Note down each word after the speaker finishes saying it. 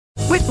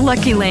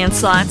Lucky Land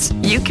Slots,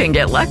 you can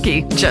get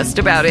lucky just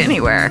about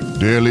anywhere.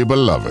 Dearly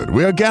beloved,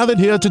 we are gathered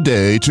here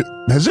today to...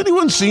 Has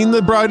anyone seen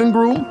the bride and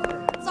groom?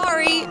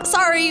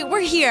 Sorry, we're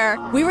here.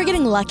 We were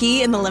getting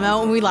lucky in the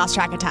limo and we lost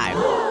track of time.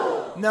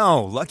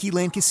 No, Lucky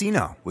Land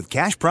Casino, with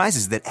cash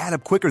prizes that add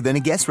up quicker than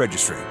a guest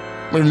registry.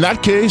 In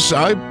that case,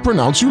 I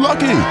pronounce you lucky.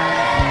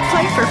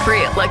 Play for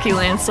free at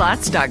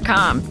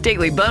LuckyLandSlots.com.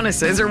 Daily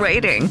bonuses are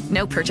waiting.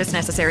 No purchase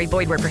necessary.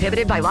 Void where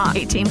prohibited by law.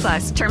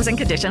 18+. Terms and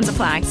conditions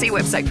apply. See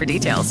website for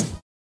details.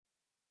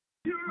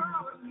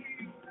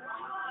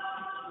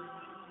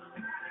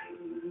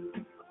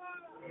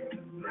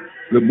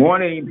 Good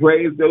morning.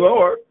 Praise the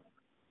Lord.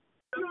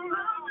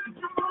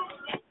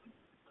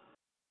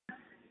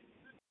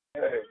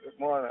 Hey, good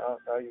morning.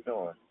 How you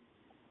doing?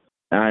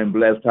 I'm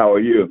blessed. How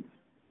are you?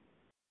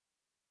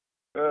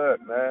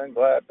 Good, man.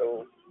 Glad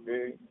to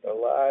be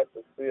alive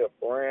to see a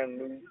brand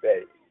new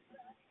day.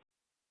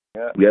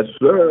 Yeah. Yes,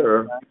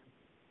 sir.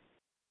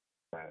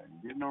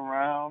 Getting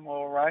around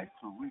all right,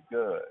 so we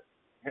good.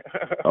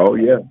 Oh,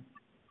 yeah.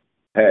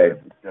 Hey,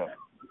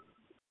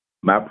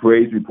 my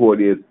praise report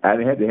is I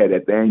didn't have to have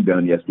that thing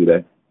done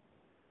yesterday.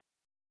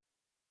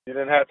 You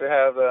didn't have to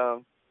have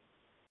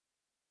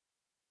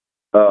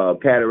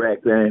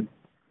cataract thing.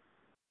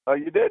 Oh,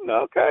 you didn't?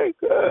 Okay,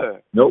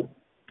 good. Nope.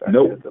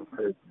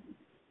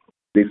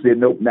 They said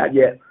nope, not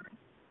yet.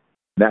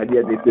 Not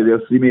yet. They said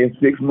they'll see me in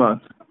 6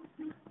 months.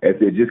 They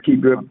said just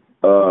keep your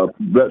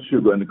blood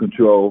sugar under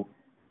control,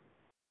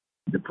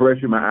 the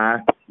pressure in my eye,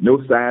 no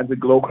signs of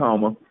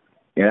glaucoma.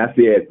 And I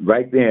said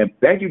right then,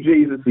 thank you,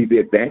 Jesus. He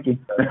said, thank you.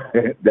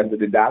 That's what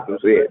the doctor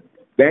said.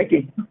 Thank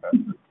you.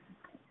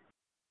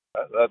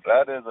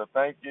 That is a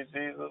thank you,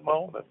 Jesus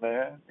moment,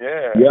 man.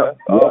 Yeah. Yep.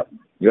 Awesome.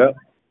 Yep.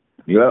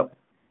 That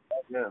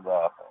is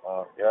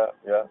awesome.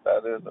 Yeah.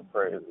 That is a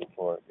praise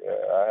report.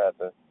 Yeah,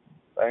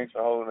 thanks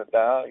for holding it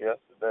down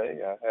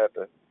yesterday. I had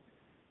to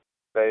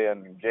stay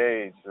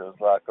engaged. There was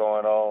a lot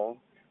going on.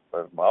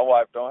 But my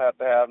wife don't have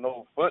to have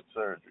no foot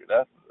surgery.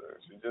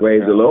 She just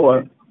praise the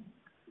Lord.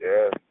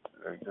 Yeah,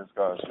 she's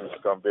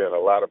gonna be in a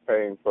lot of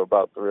pain for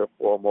about 3 or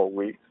 4 more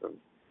weeks, and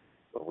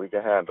so we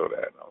can handle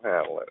that. I'm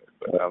handling it,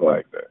 but I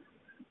like that.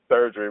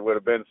 Surgery would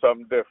have been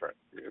something different.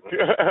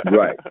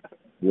 Right.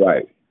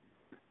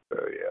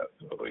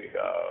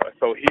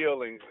 So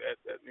healing.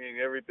 I mean,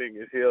 everything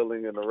is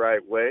healing in the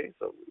right way.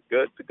 So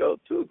we're good to go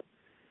too.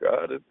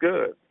 God is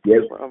good.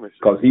 Yes,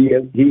 because He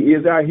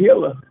is our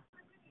healer.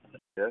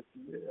 Yes,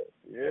 he is.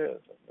 Yes.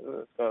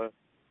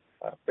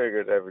 I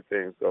figured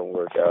everything's gonna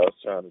work out. I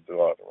was trying to do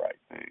all the right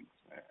things,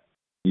 man.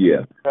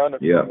 Yeah. Trying to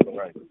do the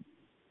right things.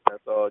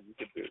 That's all you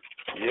can do.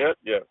 Yep.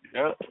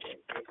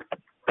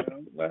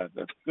 I'm glad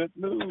that's good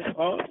news,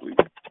 huh?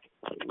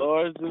 The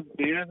Lord's just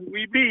being who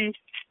we be,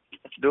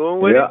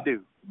 doing what He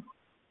do.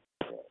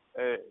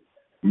 Hey.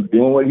 He's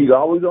doing what He's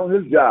always on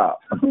His job.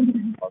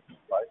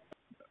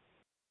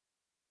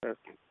 There's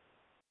a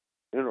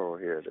funeral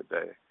here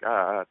today.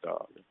 God,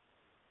 dog.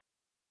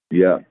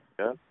 Yeah.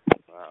 Yeah.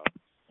 Wow.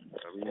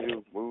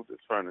 You move this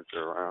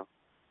furniture around.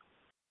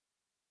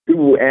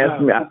 People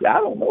ask me, I said, I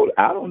don't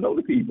know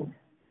the people.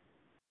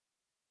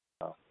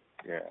 Oh,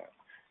 yeah.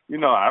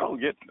 I don't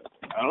get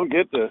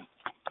the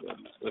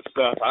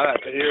stuff. I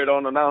have to hear it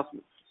on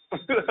announcements. I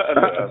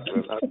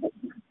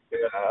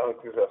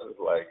was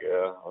like,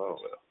 oh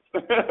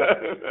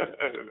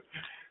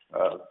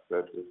well.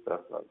 That's just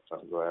stuff.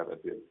 I'm glad I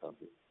did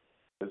something.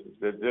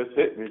 It just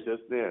hit me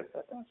just then.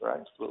 That's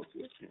right. Supposed to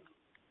hit you.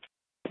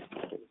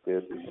 It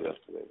did this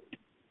yesterday.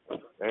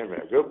 Hey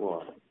man, good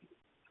morning.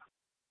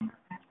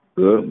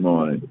 Good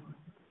morning.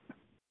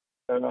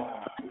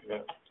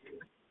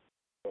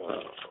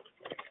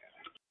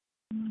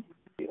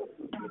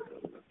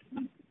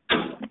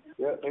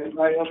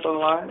 Anybody else on the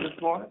line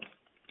this morning?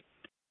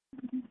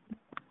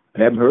 I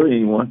haven't heard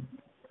anyone.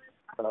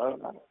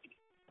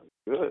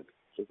 Good.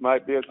 This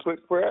might be a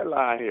quick prayer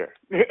line here.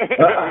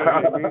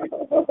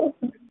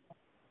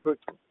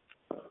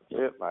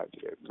 It might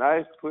be a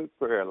nice quick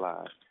prayer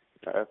line.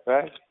 In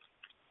fact,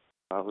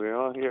 we're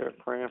on here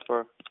praying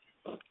for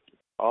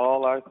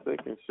all our sick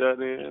and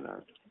shut in,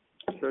 our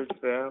church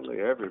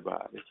family,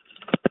 everybody.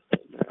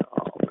 Man,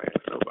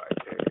 nobody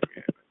came in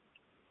and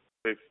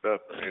fixed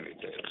up or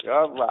anything.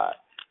 All right.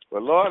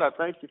 Well, Lord, I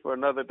thank you for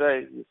another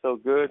day. You're so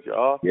good. You're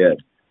awesome. Yes.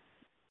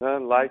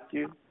 None like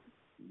you.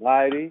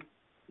 Mighty.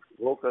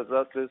 Woke us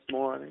up this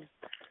morning.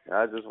 And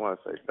I just want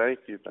to say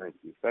thank you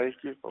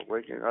for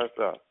waking us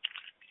up.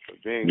 For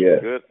being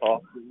a good,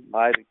 awesome,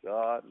 mighty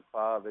God and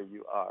Father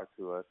you are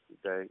to us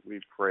today.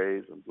 We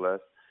praise and bless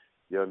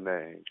your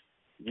name.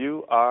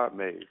 You are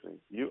amazing.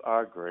 You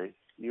are great.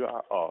 You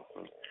are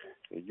awesome.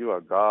 And you are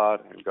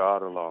God and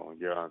God alone.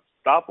 You're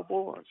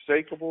unstoppable,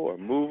 unshakable,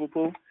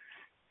 unmovable.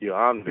 You're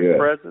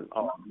omnipresent,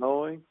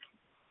 all-knowing.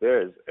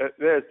 There's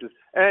just,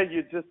 and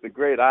you're just the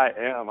great I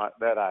am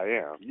that I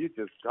am. You're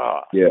just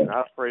God. Yeah. And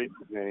I praise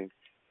your name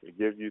and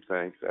give you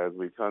thanks as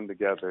we come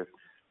together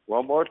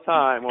one more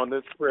time on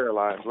this prayer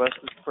line. Bless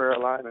this prayer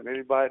line and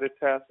anybody that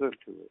taps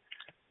into it.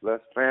 bless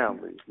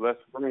families, bless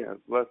friends,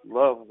 bless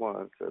loved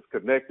ones that's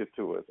connected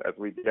to us as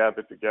we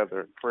gather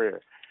together in prayer.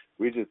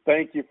 We just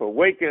thank you for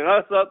waking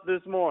us up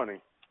this morning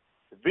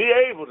to be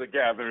able to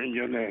gather in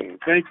your name.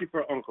 Thank you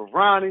for Uncle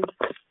Ronnie.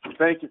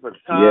 Thank you for the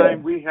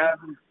time we have,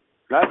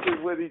 not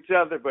just with each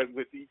other, but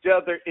with each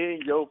other in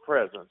your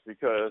presence,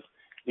 because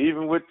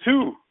even with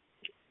two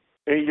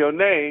in your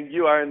name,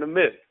 you are in the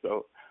midst.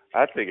 So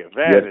I take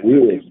advantage of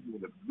you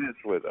in the midst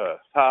with us.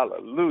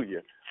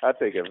 Hallelujah. I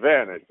take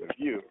advantage of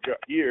you, your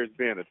ears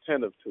being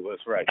attentive to us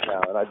right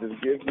now. And I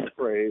just give you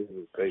praise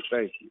and say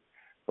thank you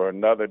for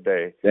another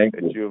day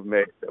that you have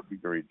made, that we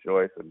can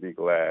rejoice and be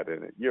glad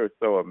in it. You're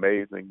so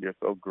amazing. You're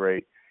so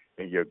great.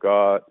 And you're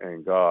God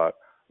and God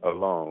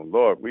alone.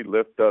 Lord, we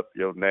lift up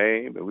your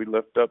name and we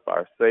lift up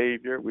our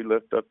Savior. We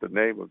lift up the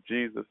name of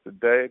Jesus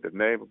today, the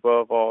name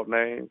above all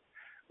names.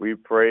 We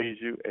praise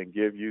you and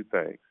give you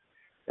thanks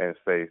and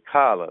say,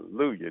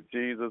 hallelujah.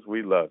 Jesus,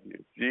 we love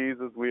you.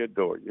 Jesus, we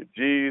adore you.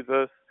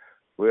 Jesus,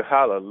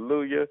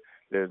 hallelujah.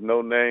 There's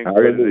no name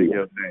greater than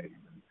your name.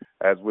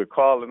 As we're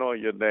calling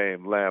on your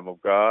name, Lamb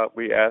of God,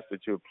 we ask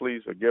that you would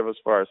please forgive us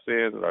for our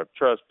sins and our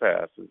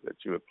trespasses, that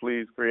you would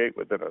please create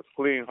within us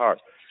clean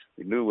hearts,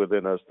 renew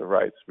within us the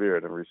right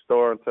spirit, and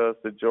restore unto us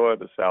the joy of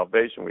the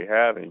salvation we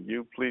have in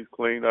you. Please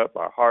clean up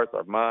our hearts,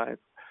 our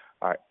minds,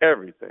 our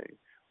everything.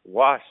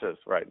 Wash us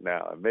right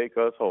now and make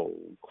us whole.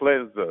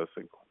 Cleanse us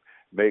and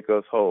make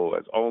us whole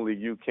as only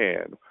you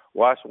can.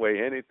 Wash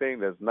away anything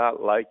that's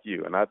not like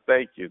you. And I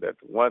thank you that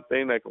the one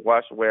thing that can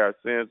wash away our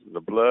sins is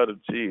the blood of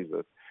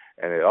Jesus,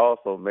 and it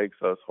also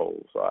makes us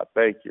whole. So I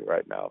thank you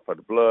right now for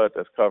the blood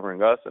that's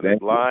covering us and the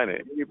blind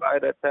and anybody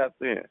that taps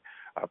in.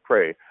 I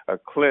pray a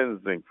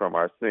cleansing from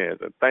our sins.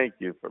 And thank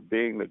you for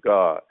being the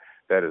God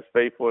that is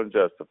faithful and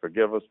just to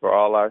forgive us for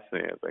all our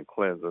sins and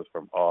cleanse us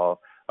from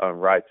all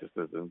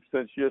unrighteousness. And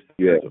since you're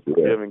a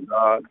forgiving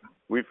God,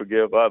 we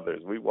forgive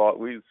others. We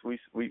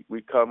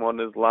come on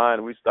this line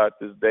and we start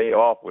this day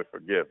off with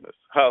forgiveness.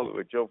 Hallelujah.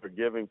 With your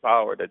forgiving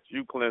power that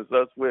you cleanse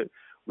us with,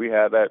 we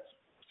have that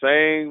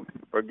same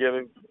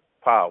forgiving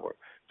power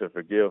to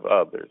forgive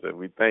others. And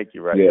we thank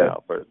you right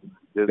now for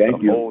this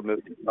wholeness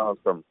that comes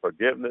from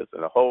forgiveness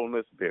and a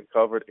wholeness being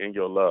covered in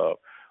your love.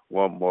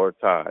 One more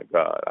time,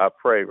 God. I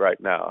pray right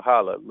now,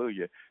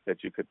 hallelujah,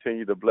 that you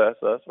continue to bless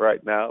us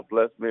right now.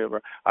 Bless me.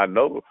 I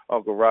know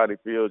Uncle Ronnie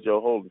feels your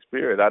Holy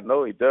Spirit. I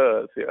know he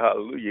does.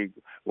 Hallelujah.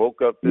 He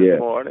woke up this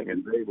morning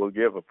and they will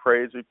give a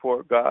praise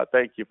report, God.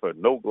 Thank you for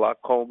no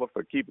glaucoma,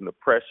 for keeping the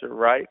pressure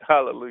right.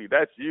 Hallelujah.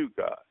 That's you,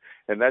 God.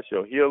 And that's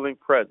your healing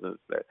presence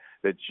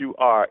that you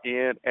are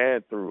in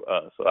and through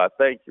us. So I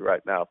thank you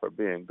right now for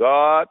being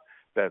God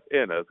that's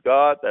in us,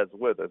 God that's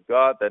with us,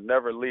 God that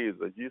never leaves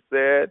us. You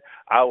said,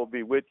 I will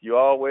be with you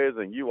always,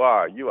 and you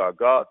are. You are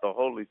God, the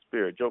Holy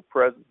Spirit. Your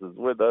presence is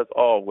with us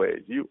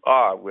always. You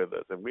are with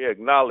us, and we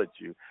acknowledge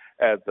you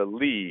as the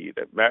lead.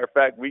 As a matter of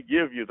fact, we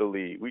give you the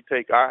lead. We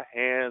take our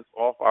hands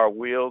off our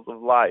wheels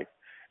of life,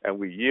 and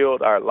we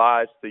yield our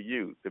lives to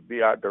you to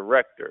be our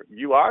director.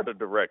 You are the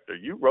director.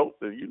 You wrote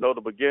you know the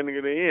beginning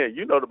and the end.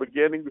 You know the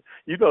beginning.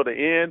 You know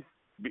the end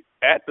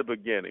at the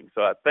beginning.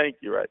 So I thank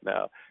you right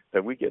now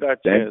that we get our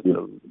chance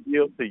to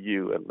yield to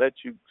you and let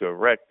you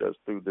direct us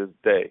through this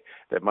day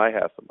that might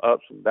have some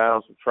ups and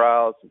downs, some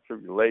trials, some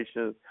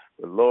tribulations.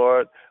 But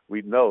Lord,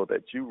 we know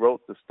that you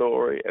wrote the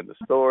story and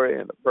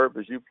the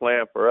purpose you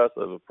planned for us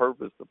is a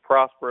purpose to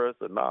prosper us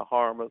and not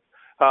harm us.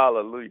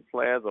 Hallelujah.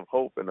 Plans of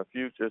hope in the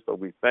future. So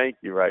we thank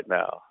you right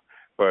now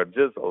for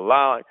just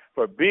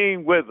for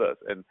being with us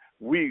and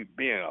we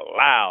being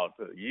allowed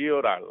to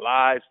yield our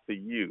lives to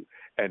you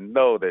and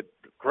know that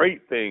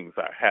great things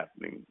are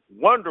happening.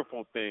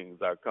 Wonderful things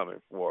are coming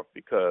forth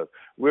because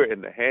we're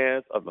in the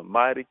hands of the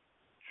mighty,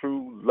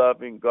 true,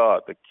 loving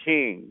God, the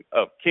King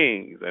of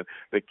kings and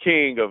the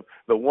King of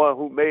the one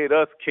who made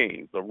us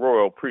kings, the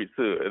royal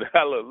priesthood.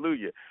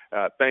 Hallelujah.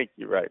 Thank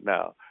you right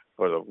now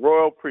for the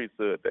royal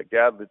priesthood that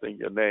gathers in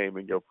your name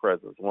and your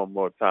presence one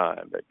more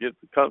time, that gets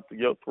to come to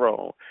your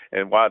throne.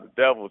 And while the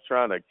devil's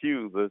trying to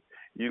accuse us,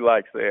 you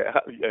like say,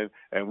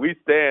 and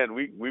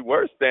we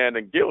were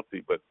standing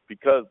guilty, but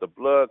because the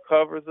blood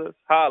covers us,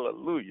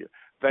 hallelujah.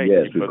 Thank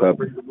you for the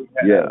freedom we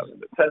have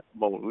and the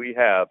testimony we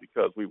have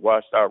because we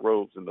washed our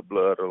robes in the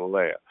blood of the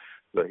Lamb.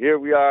 So here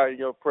we are in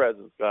your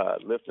presence,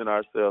 God, lifting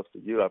ourselves to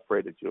you. I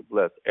pray that you'll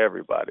bless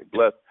everybody.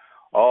 Bless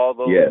all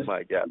those who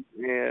might gather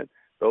in,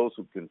 those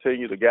who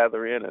continue to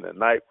gather in the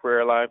night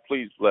prayer line.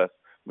 Please bless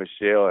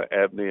Michelle and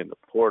Ebony and the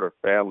Porter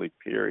family,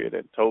 period,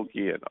 and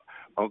Toki and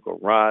Uncle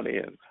Ronnie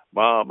and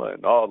Mama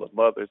and all the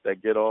mothers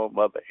that get on,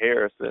 Mother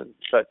Harrison,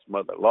 touch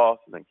Mother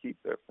Lawson and keep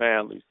their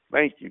families.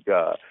 Thank you,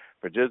 God,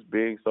 for just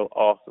being so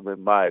awesome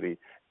and mighty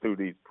through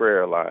these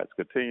prayer lines.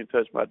 Continue to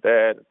touch my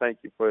dad. And thank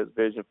you for his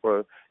vision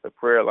for the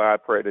prayer line. I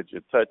pray that you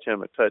touch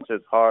him and touch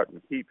his heart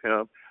and keep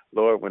him,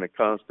 Lord, when it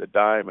comes to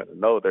Diamond. I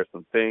know there's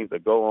some things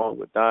that go on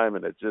with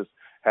Diamond that just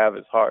have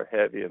his heart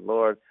heavy. And,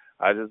 Lord,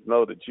 I just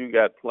know that you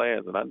got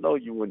plans, and I know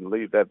you wouldn't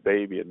leave that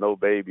baby and no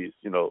babies,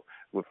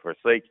 would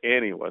forsake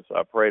anyone. So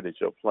I pray that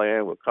your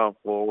plan will come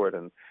forward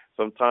and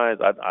sometimes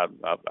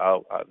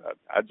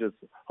I just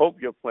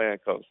hope your plan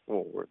comes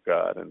forward,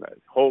 God, and that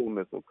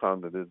wholeness will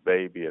come to this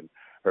baby and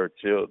her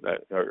children,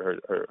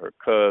 her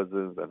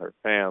cousins and her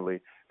family,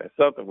 that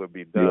something would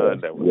be done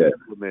that would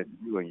implement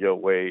you and your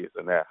ways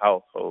in that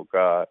household,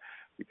 God,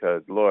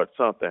 because, Lord,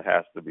 something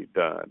has to be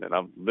done. And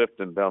I'm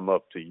lifting them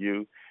up to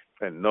you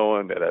and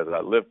knowing that as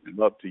I lift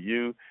them up to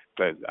you,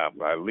 that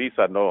at least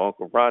I know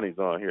Uncle Ronnie's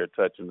on here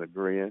touching and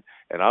agreeing,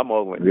 and I'm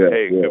only,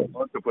 if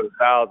one could put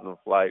 1,000 in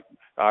flight,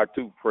 our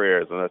two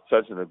prayers and us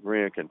touching and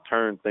agreeing can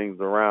turn things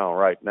around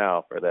right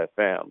now for that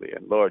family.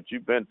 And, Lord,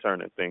 you've been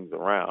turning things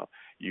around.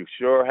 You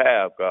sure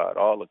have, God.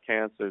 All the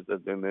cancers that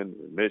have been in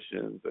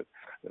remission, the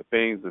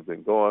things that have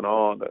been going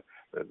on,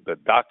 the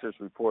doctor's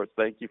reports,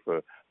 thank you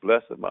for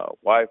blessing my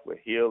wife with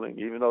healing,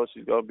 even though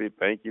she's going to be,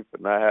 thank you for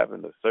not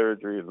having the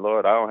surgery. And,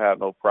 Lord, I don't have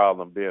no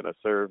problem being a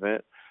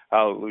servant.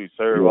 Hallelujah,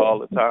 serve all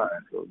the time.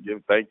 So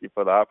thank you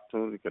for the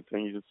opportunity to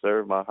continue to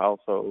serve my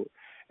household.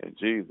 In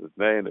Jesus'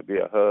 name, to be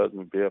a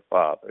husband, be a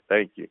father.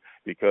 Thank you.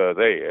 Because,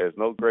 hey, there's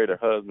no greater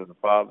husband and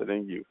father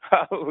than you.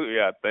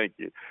 Hallelujah. I thank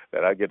you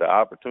that I get the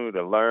opportunity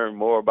to learn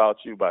more about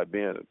you by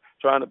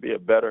trying to be a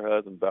better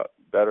husband,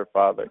 better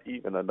father,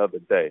 even another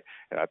day.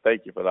 And I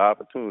thank you for the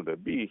opportunity to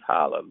be,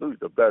 hallelujah,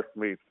 the best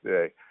me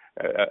today.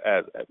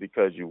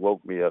 Because you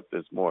woke me up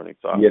this morning.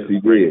 So yes,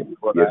 he did.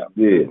 Yes,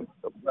 he did.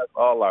 So bless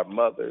all our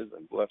mothers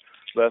and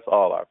bless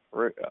all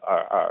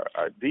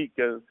our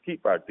deacons.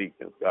 Keep our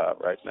deacons, God,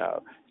 right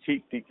now.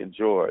 Keep Deacon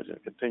George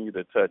and continue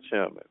to touch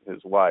him and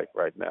his wife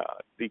right now.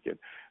 Deacon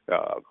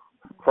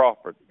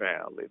Crawford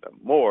family, the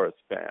Morris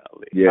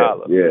family. Yeah.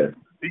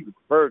 Deacon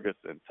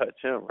Ferguson, touch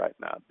him right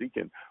now.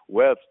 Deacon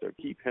Webster,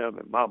 keep him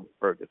and Mama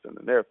Ferguson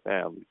and their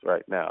families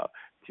right now.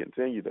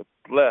 Continue to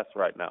bless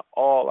right now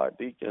all our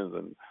deacons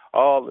and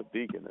all the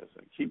deaconess,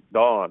 and keep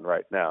Dawn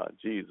right now in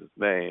Jesus'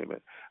 name.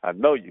 And I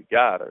know you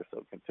got her,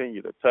 so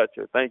continue to touch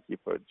her. Thank you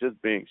for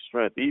just being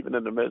strength. Even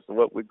in the midst of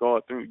what we're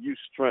going through, you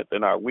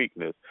strengthen our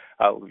weakness.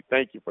 We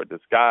thank you for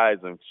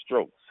disguising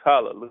strokes.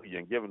 Hallelujah,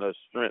 and giving us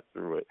strength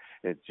through it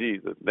in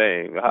Jesus'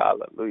 name.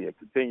 Hallelujah.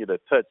 Continue to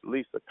touch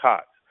Lisa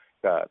Cox.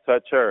 God,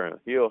 touch her and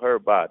heal her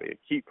body and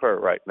keep her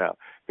right now.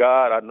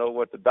 God, I know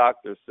what the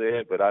doctor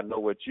said, but I know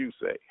what you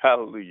say.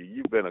 Hallelujah.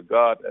 You've been a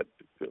God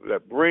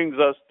that brings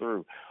us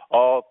through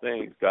all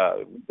things, God.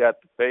 We got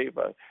the faith,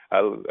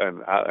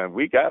 and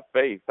we got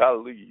faith.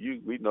 Hallelujah.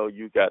 We know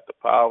you got the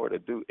power to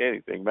do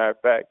anything. Matter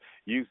of fact,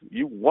 you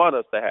want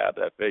us to have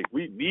that faith.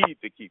 We need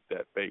to keep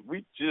that faith.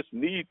 We just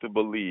need to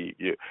believe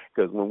you,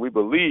 because when we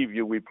believe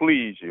you, we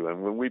please you.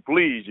 And when we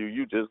please you,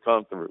 you just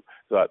come through.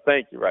 So I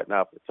thank you right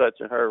now for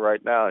touching her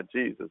right now in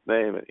Jesus'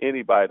 name, and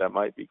anybody that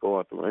might be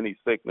going through any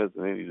sickness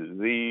and any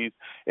disease,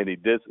 any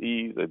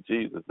dis-ease, in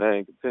Jesus'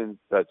 name, continue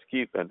to touch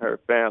Keith and her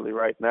family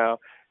right now.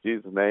 In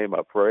Jesus' name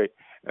I pray.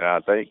 And I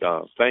thank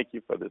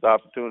you for this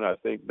opportunity. I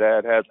think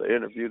Dad has an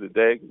interview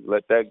today.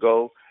 Let that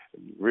go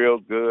real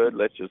good.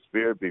 Let your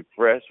spirit be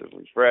fresh and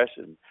refreshed,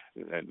 and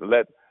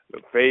let the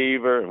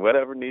favor and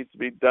whatever needs to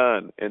be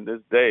done in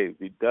this day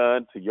be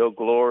done to your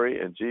glory.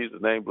 In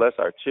Jesus' name, bless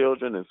our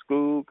children in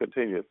school.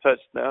 Continue to touch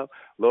them.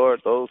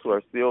 Lord, those who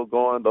are still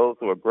going, those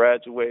who are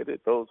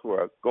graduated, those who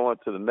are going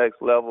to the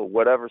next level,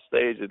 whatever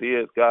stage it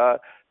is, God,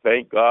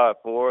 thank God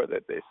for it,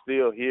 that they're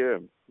still here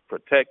and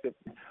protected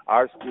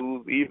our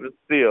schools, even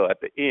still at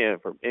the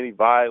end, from any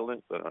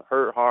violence and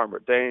hurt, harm, or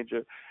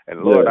danger.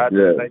 And Lord, I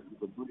just thank you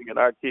for bringing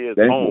our kids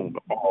home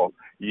all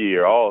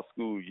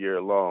school year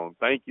long.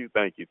 Thank you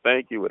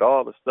with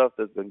all the stuff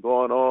that's been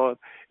going on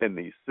in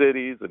these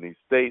cities and these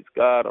states,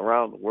 God,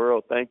 around the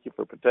world. Thank you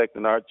for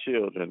protecting our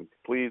children.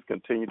 Please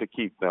continue to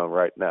keep them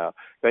right now.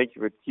 Thank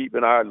you for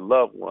keeping our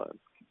loved ones.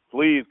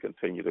 Please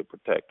continue to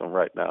protect them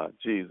right now in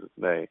Jesus'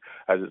 name.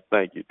 I just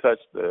thank you. Touch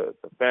the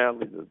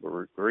families that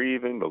were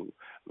grieving,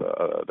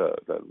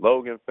 the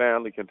Logan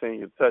family.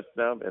 Continue to touch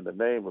them in the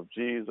name of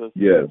Jesus.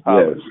 Yes.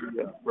 I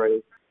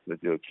pray that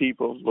you'll keep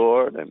them,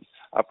 Lord, and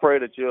I pray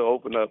that you'll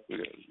open up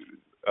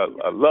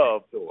a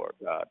love door,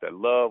 God, that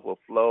love will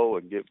flow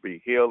and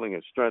be healing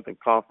and strength and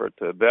comfort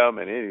to them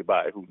and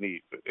anybody who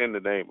needs it in the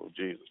name of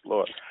Jesus,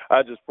 Lord.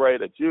 I just pray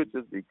that you'll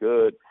just be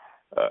good,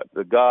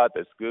 the God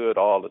that's good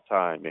all the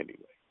time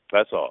anyway.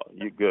 That's all.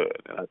 You're good.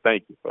 And I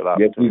thank you for the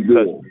opportunity to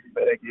touch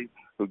Peggy,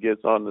 who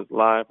gets on this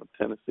line from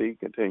Tennessee.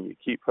 Continue to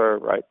keep her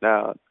right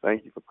now.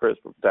 Thank you for Chris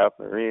from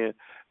tapping her in.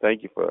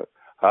 Thank you for,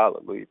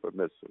 hallelujah, for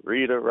Miss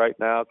Rita right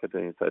now.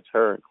 Continue to touch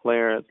her and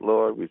Clarence.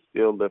 Lord, we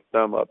still lift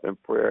them up in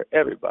prayer,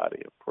 everybody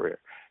in prayer.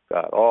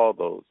 God, all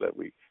those that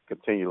we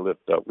continue to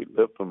lift up, we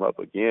lift them up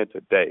again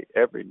today.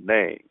 Every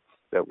name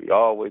that we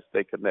always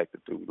stay connected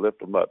to, we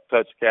lift them up.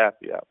 Touch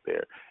Kathy out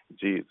there in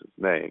Jesus'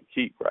 name.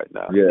 Keep right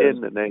now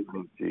in the name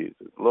of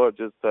Jesus. Lord,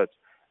 just touch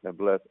and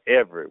bless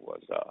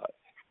everyone, God.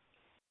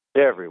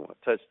 Everyone,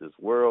 touch this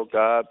world,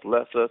 God.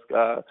 Bless us,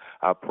 God.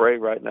 I pray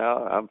right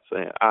now. I'm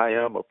saying I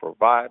am a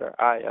provider.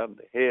 I am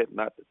the head,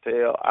 not the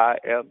tail. I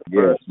am the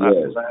first, not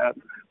the last.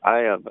 I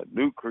am a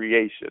new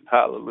creation.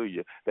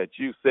 Hallelujah. That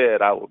you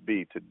said I will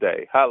be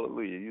today.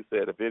 Hallelujah. You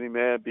said if any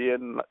man be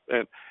in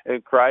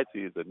Christ, he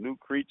is a new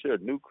creature, a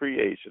new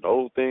creation.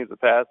 Old things have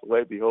passed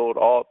away. Behold,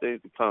 all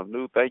things become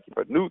new. Thank you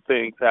for new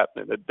things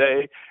happening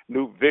today.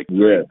 New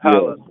victory.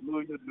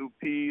 Hallelujah. New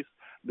peace.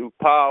 New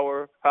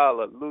power,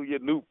 hallelujah,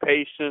 new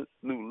patience,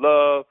 new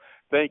love.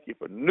 Thank you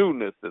for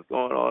newness that's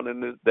going on in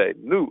this day.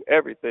 New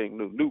everything,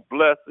 new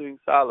blessings,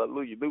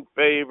 hallelujah, new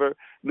favor,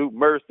 new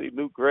mercy,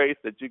 new grace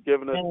that you've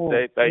given us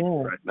today. Thank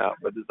you right now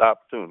for this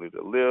opportunity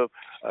to live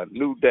a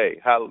new day,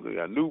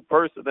 hallelujah, a new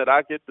person that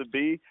I get to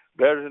be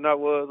better than I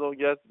was on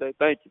yesterday.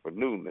 Thank you for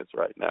newness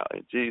right now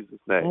in Jesus'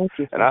 name.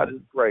 And I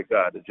just pray,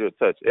 God, that you'll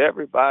touch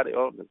everybody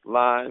on this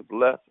line,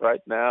 blessed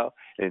right now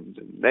in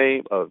the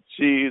name of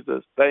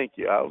Jesus. Thank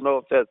you. I don't know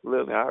if that's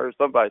Lillian. I heard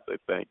somebody say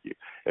thank you.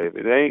 If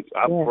it ain't,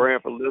 I'm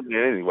praying for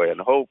Lillian anyway, and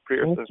the whole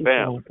Pearson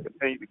family.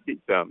 Continue to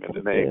keep them in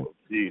the name of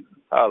Jesus.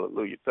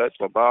 Hallelujah. Touch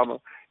my mama.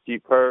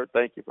 Keep her.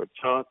 Thank you for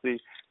Chauncey.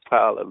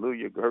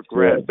 Hallelujah. Her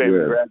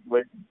grandbaby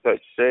graduation.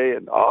 Touch Shay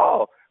and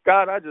all.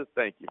 God, I just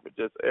thank you for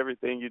just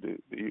everything you do.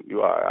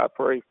 You are. I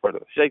pray for the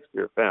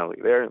Shakespeare family.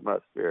 They're in my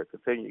spirit.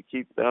 Continue to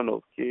keep them,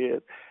 those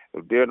kids,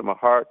 who dear to my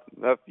heart,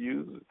 the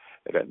nephews,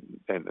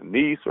 and the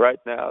niece right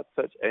now.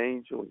 Touch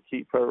Angel and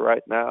keep her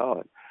right now.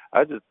 And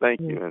I just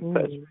thank you and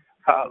touch,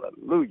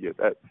 hallelujah,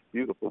 that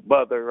beautiful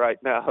mother right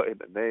now in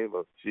the name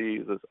of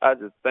Jesus. I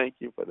just thank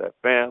you for that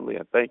family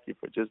and thank you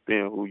for just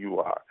being who you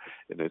are.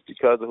 And it's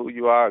because of who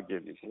you are, I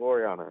give you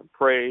glory, honor, and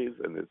praise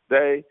in this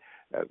day.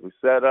 As we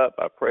set up,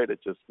 I pray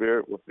that your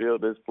spirit will fill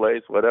this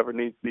place. Whatever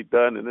needs to be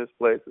done in this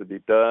place will be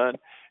done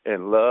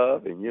in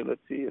love and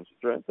unity and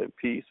strength and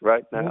peace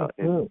right now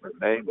in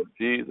the name of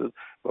Jesus.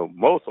 But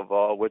most of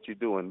all, what you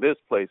do in this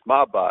place,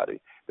 my body,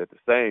 that the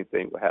same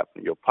thing will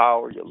happen. Your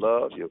power, your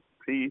love, your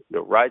peace,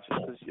 your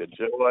righteousness, your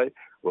joy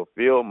will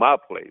fill my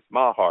place,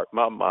 my heart,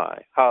 my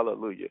mind.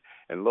 Hallelujah.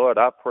 And Lord,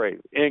 I pray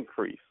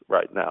increase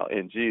right now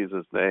in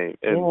Jesus' name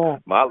in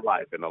my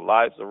life and the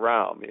lives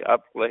around me. I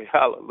pray,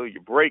 hallelujah,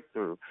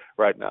 breakthrough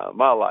right now in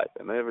my life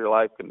and every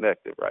life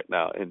connected right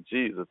now in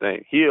Jesus'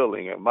 name.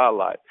 Healing in my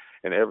life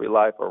and every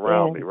life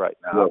around me right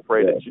now. I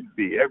pray that you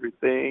be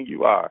everything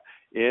you are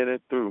in and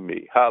through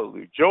me.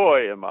 Hallelujah.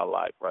 Joy in my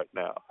life right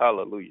now.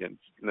 Hallelujah. In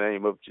the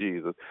name of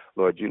Jesus.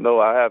 Lord, you know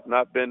I have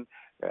not been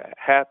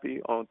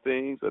happy on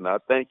things, and I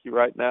thank you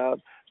right now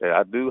that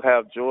I do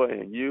have joy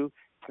in you,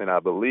 and I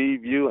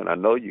believe you, and I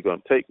know you're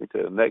going to take me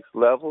to the next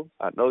level.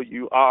 I know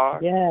you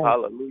are.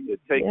 Hallelujah.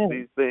 Take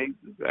these things,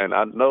 and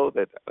I know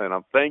that, and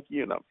I'm thank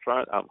you, and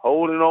I'm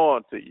holding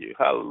on to you.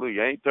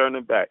 Hallelujah. Ain't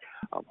turning back.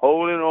 I'm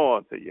holding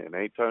on to you and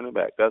ain't turning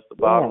back. That's the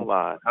bottom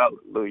line.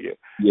 Hallelujah.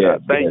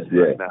 Thank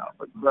you right now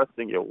for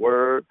trusting your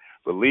word,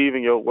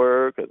 believing your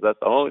word, because that's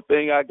the only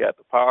thing I got,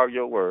 the power of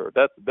your word.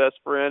 That's the best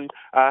friend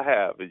I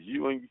have, is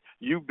you, and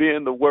you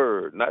being the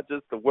word, not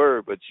just the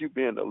word, but you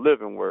being the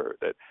living word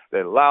that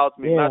allows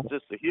me not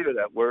just to hear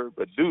that word,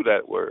 but do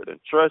that word and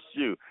trust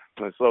you.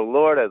 And so,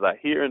 Lord, as I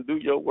hear and do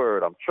your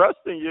word, I'm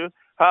trusting you.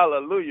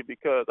 Hallelujah,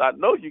 because I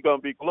know you're going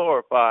to be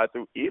glorified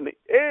through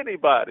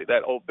anybody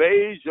that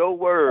obeys your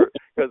word,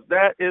 because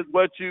that is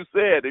what you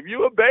said. If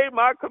you obey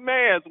my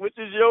commands, which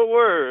is your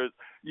words,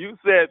 you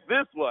said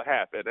this will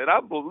happen, and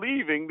I'm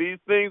believing these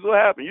things will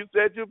happen. You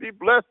said you'll be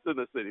blessed in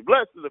the city,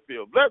 blessed in the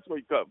field, blessed where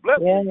you come,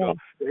 blessed where you go.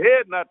 The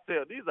head, not the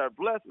tail. These are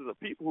blessings of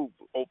people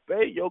who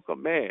obey your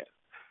commands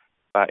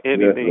by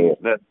any means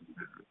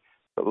necessary.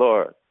 The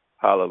Lord,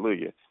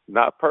 hallelujah,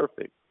 not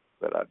perfect,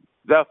 but I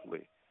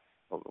definitely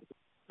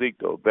seek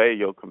to obey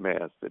your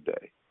commands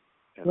today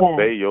and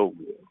obey your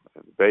will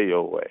and obey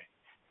your way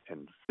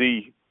and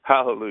see,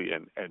 hallelujah,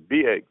 and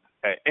be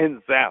an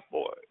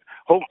example,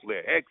 hopefully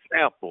an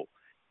example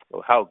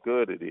of how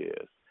good it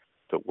is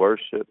to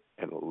worship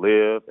and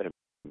live and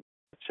be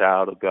a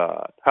child of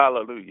God.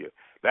 Hallelujah.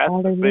 That's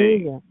the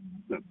thing,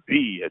 to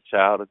be a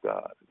child of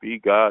God, to be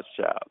God's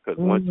child. Because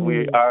once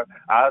we are,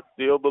 I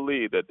still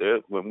believe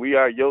that when we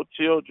are your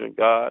children,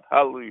 God,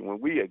 hallelujah,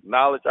 when we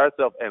acknowledge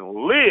ourselves and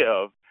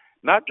live,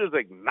 not just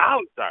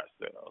acknowledge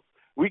ourselves.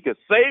 We could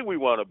say we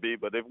want to be,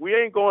 but if we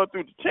ain't going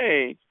through the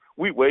change,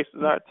 we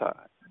wasting our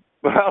time.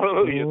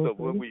 Hallelujah. So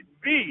when we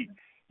be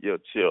your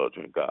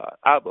children, God,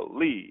 I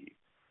believe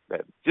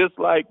that just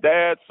like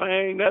Dad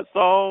sang that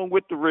song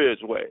with the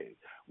Ridgeway,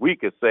 we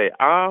could say,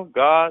 I'm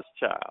God's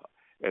child,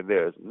 and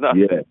there's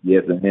nothing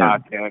I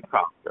can't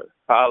conquer.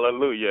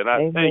 Hallelujah. And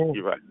I thank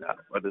you right now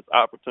for this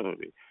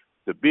opportunity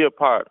to be a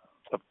part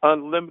of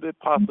unlimited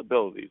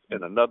possibilities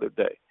in another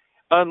day.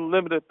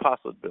 Unlimited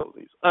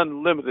possibilities,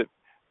 unlimited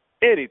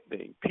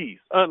anything,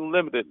 peace,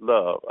 unlimited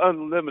love,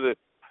 unlimited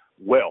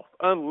wealth,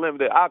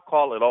 unlimited, I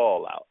call it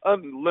all out,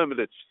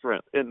 unlimited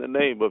strength in the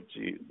name of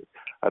Jesus.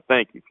 I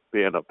thank you for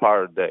being a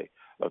part of the day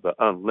of the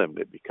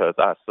unlimited, because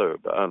I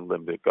serve the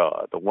unlimited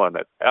God, the one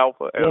that's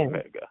Alpha and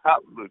Omega.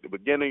 Hallelujah. The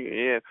beginning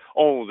and end,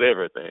 owns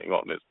everything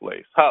on this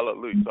place.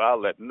 Hallelujah. So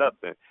I'll let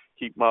nothing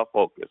keep my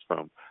focus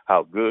from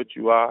how good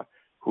you are,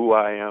 who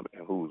I am,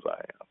 and whose I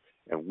am.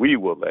 And we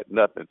will let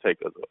nothing take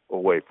us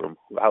away from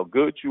how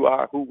good you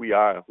are, who we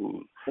are, and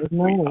whose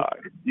we are.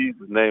 In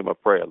Jesus' name I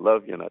pray. I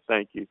love you and I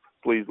thank you.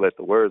 Please let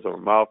the words of our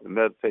mouth and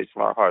meditation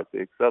of our hearts be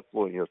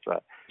acceptable in your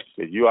sight.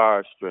 That you are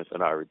our strength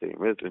and our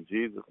Redeemer. It's in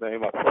Jesus'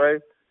 name I pray.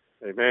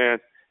 Amen.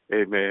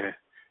 Amen.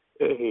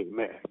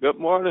 Amen. Good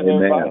morning,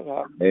 everybody.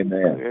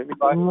 Amen.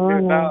 Anybody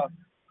here now?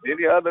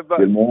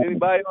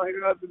 Anybody on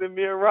here other than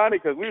me and Ronnie?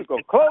 Because we was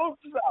going to close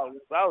this out.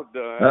 It's out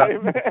done.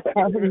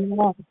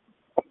 Amen.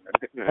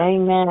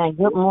 Amen.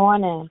 Good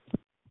morning.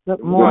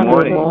 Good morning.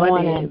 Good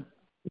morning.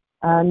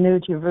 New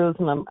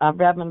Jerusalem.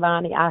 Reverend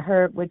Lonnie, I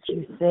heard what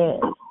you said,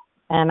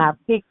 and I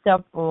picked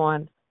up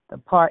on the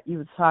part you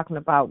were talking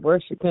about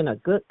worshiping a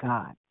good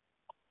God.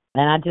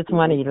 And I just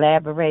want to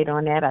elaborate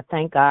on that. I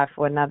thank God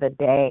for another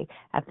day.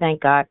 I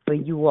thank God for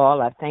you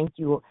all. I thank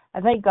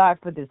God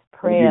for this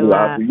prayer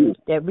line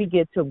that we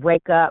get to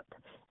wake up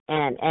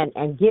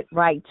and get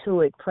right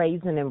to it,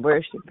 praising and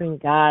worshiping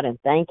God and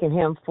thanking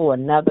him for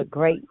another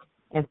great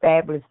and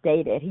fabulous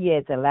day that he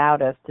has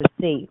allowed us to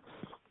see.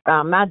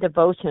 My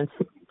devotion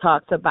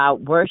talks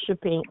about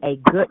worshiping a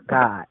good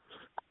God.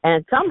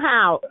 And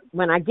somehow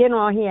when I get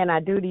on here and I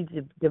do these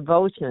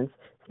devotions,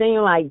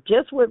 seem like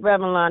just what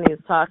Reverend Lonnie is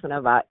talking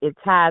about, it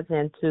ties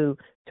into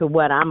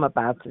what I'm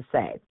about to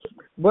say.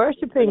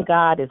 Worshiping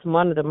God is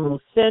one of the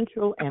most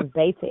central and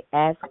basic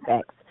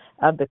aspects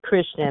of the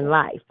Christian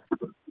life.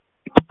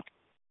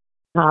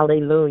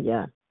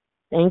 Hallelujah.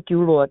 Thank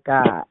you, Lord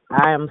God.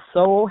 I am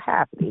so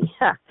happy.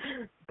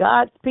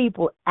 God's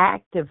people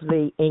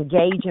actively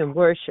engage in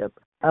worship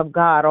of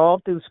God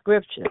all through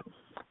Scripture.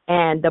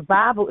 And the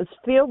Bible is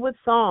filled with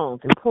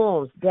songs and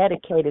poems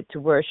dedicated to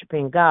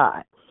worshiping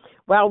God.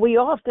 While we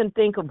often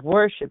think of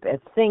worship as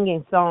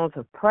singing songs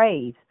of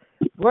praise,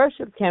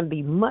 worship can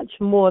be much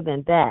more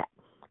than that.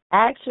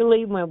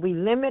 Actually, when we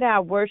limit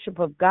our worship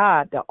of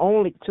God to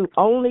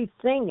only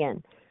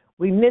singing,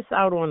 we miss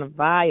out on a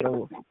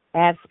vital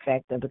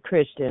aspect of the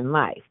Christian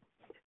life.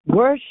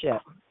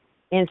 Worship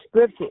in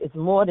Scripture is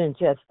more than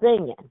just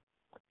singing.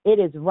 It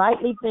is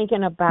rightly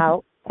thinking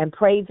about and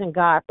praising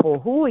God for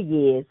who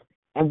he is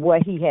and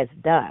what he has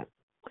done.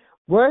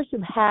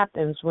 Worship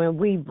happens when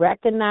we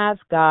recognize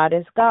God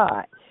as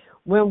God,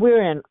 when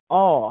we're in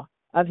awe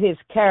of his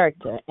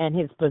character and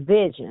his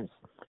provisions.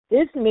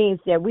 This means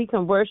that we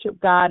can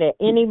worship God at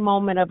any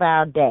moment of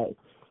our day.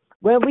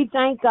 When we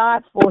thank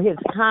God for his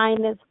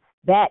kindness,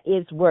 that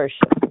is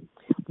worship.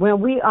 When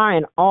we are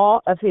in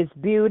awe of his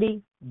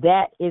beauty,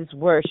 that is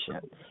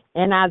worship.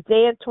 In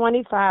Isaiah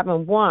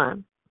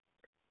 25:1,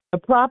 the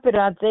prophet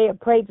Isaiah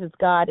praises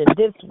God in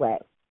this way.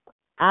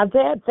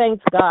 Isaiah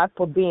thanks God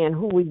for being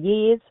who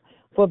he is,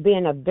 for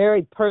being a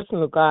very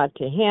personal God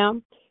to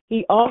him.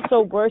 He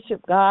also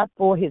worshiped God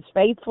for his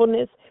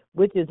faithfulness,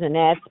 which is an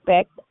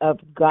aspect of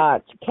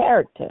God's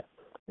character.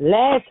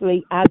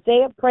 Lastly,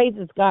 Isaiah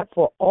praises God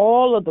for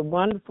all of the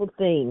wonderful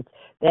things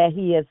that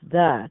he has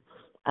done.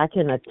 I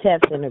can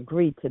attest and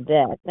agree to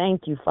that.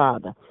 Thank you,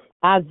 Father.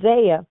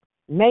 Isaiah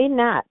may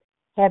not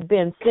have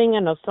been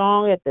singing a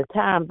song at the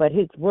time, but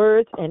his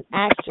words and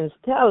actions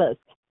tell us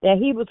that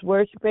he was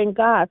worshiping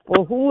God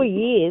for who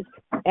he is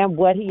and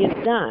what he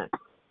has done.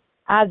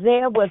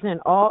 Isaiah was in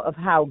awe of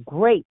how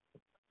great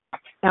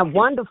and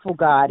wonderful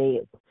God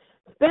is.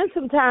 Spend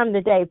some time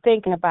today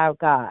thinking about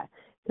God.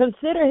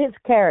 Consider his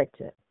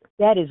character,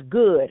 that is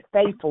good,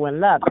 faithful, and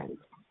loving.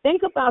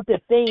 Think about the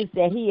things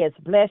that he has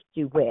blessed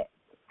you with.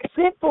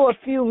 Sit for a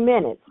few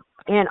minutes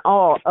in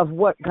awe of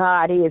what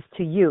God is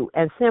to you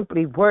and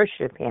simply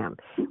worship him.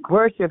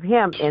 Worship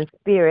him in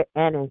spirit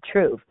and in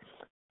truth.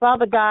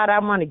 Father God, I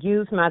want to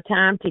use my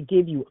time to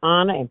give you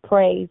honor and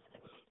praise.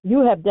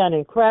 You have done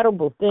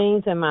incredible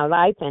things in my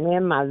life and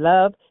in my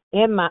love,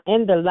 in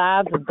the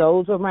lives of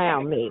those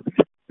around me.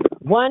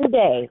 One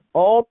day,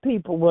 all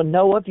people will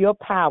know of your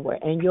power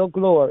and your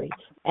glory.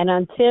 And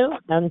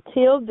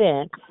until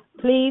then,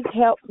 please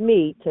help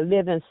me to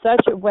live in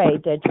such a way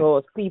that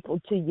draws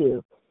people to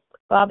you.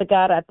 Father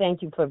God, I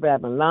thank you for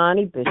Reverend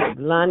Lonnie, Bishop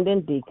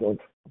London, Deacon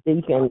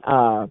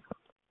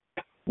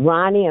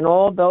Ronnie, and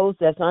all those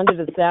that's under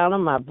the sound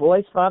of my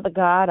voice, Father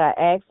God. I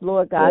ask,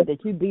 Lord God,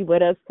 that you be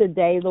with us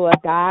today, Lord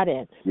God,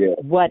 and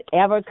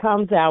whatever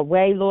comes our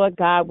way, Lord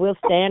God, we'll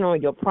stand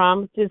on your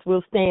promises.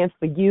 We'll stand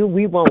for you.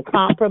 We won't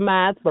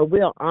compromise, but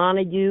we'll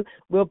honor you.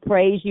 We'll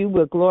praise you.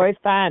 We'll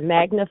glorify and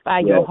magnify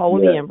your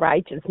holy and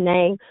righteous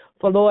name.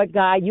 For, Lord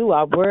God, you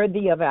are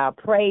worthy of our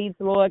praise,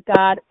 Lord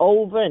God,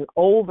 over and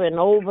over and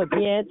over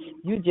again.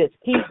 You just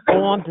keep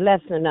on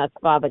blessing us,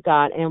 Father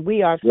God, and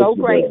we are so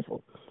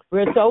grateful.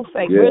 We're so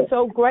faithful. We're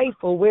so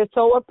grateful. We're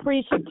so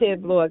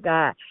appreciative, Lord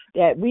God,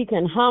 that we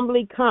can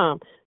humbly come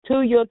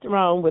to your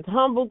throne with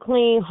humble,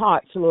 clean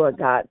hearts, Lord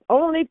God,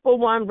 only for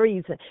one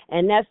reason,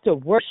 and that's to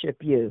worship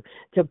you,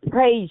 to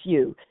praise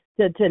you,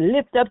 to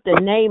lift up the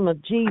name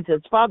of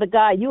Jesus. Father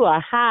God, you are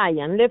high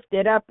and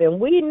lifted up, and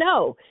we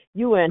know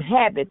you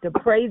inhabit the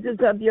praises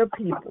of your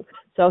people.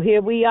 So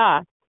here we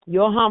are,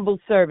 your humble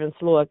servants,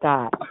 Lord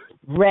God,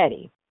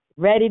 ready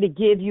ready to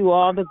give you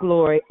all the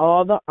glory,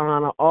 all the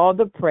honor, all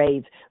the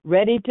praise,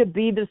 ready to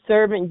be the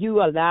servant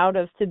you allowed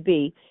us to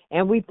be.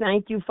 And we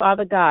thank you,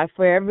 Father God,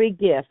 for every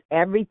gift,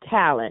 every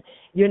talent,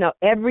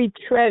 every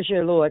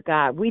treasure, Lord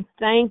God. We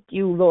thank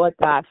you, Lord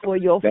God, for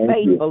your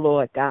favor,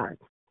 Lord God.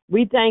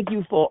 We thank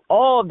you for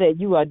all that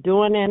you are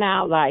doing in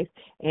our life,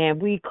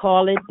 and we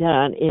call it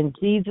done in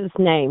Jesus'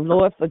 name.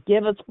 Lord,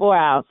 forgive us for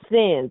our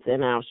sins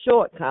and our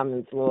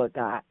shortcomings, Lord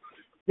God.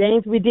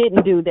 Things we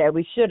didn't do that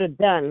we should have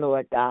done,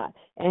 Lord God.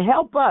 And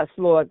help us,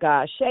 Lord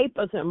God. Shape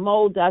us and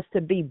mold us to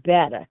be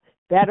better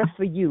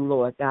for you,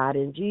 Lord God.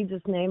 In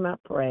Jesus' name I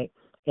pray.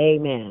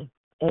 Amen.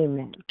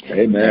 Amen.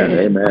 Amen.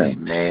 Amen.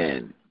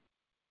 Amen.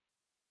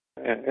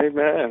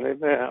 Amen.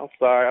 Amen. I'm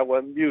sorry I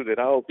wasn't muted.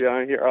 I hope y'all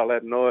didn't hear all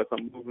that noise.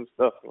 I'm moving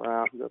stuff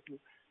around.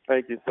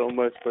 Thank you so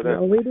much for that.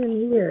 No, we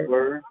didn't hear it.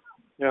 Word.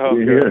 Oh,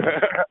 good.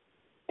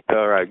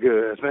 All right,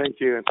 good.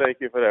 Thank you, and thank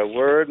you for that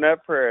word and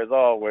that prayer as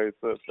always,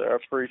 sister. I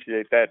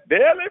appreciate that.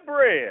 Daily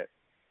bread.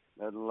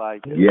 Nothing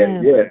like it.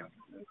 Yes.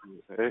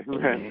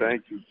 Amen.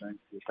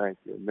 Thank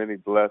you. Many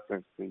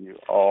blessings to you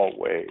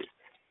always.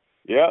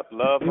 Yep,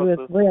 love my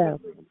sister.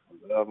 Well.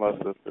 Love my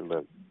sister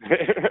Liz.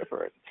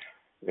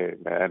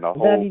 Amen. The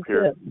whole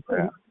period.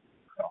 The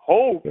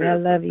whole period. I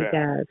love you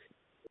guys.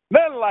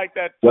 Nothing like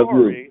that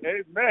Tori.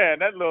 Amen.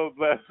 That little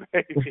blessed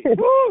baby.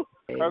 Woo!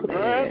 Her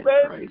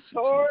grandbaby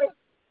Tori.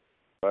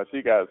 Well,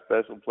 she got a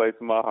special place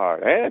in my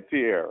heart. And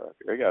Tierra.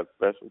 They got a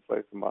special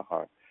place in my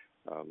heart.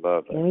 I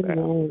love that.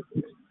 Amen.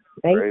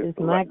 Faith is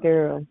my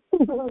girl.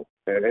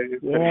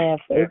 Yeah,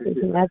 Faith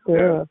is my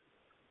girl.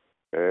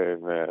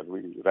 Amen.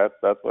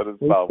 That's what it's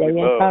we about. Stay we in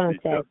love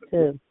contact each other.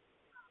 too.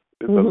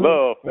 It's a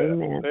love fest.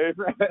 Amen.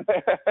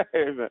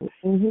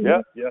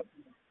 Amen.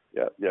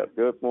 Yep.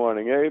 Good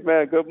morning.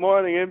 Amen. Good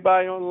morning.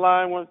 Anybody on the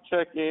line want to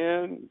check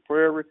in?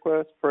 Prayer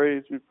requests,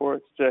 praise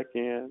reports,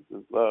 check-ins.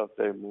 It's Love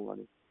Day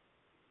morning.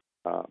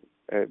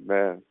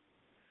 Amen.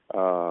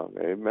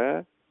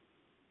 Amen.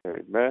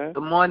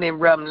 Good morning,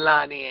 Reverend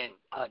Lonnie and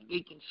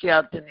Deacon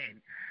Shelton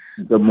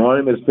and good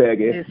morning, Miss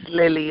Peggy. Miss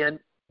Lillian.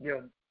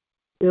 Your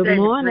good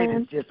morning.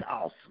 It's just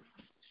awesome.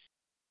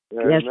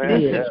 Yes,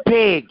 this is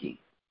Peggy.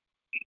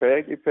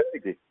 Peggy.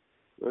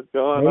 What's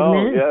going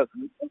on? Yes,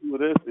 who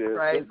this is.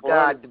 Praise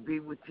God to be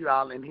with you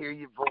all and hear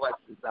your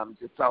voices. I'm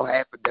just so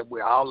happy that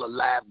we're all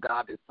alive.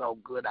 God is so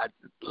good. I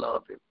just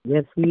love him.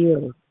 Yes, he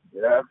is.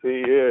 Yes,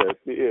 he is.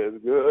 He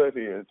is good.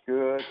 He is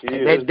good.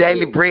 That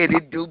daily bread,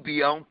 it do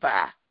be on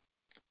fire.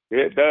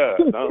 It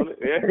does, don't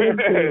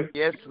it?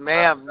 Yes,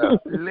 ma'am.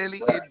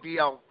 Lily, it be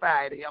on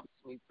fire. It helps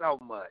me so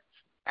much.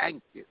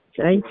 Thank you.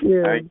 Thank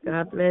you.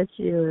 God bless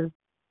you.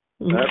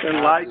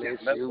 Nothing like it.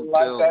 Nothing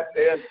like that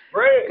daily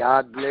bread.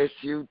 God bless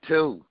you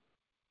too.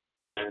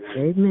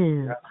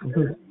 Amen.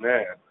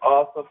 Man,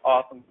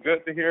 awesome.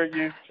 Good to hear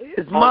you.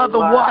 Is Mother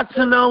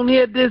Watson on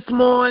here this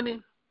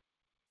morning?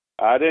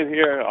 I didn't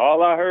hear.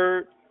 All I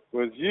heard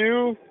was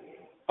you,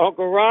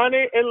 Uncle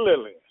Ronnie, and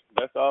Lily.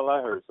 That's all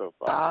I heard so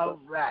far. All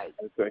right.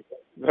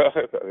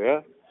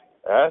 Yeah,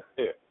 that's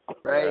it.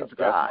 Praise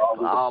God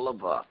for all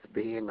of us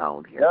being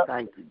on here. Yep.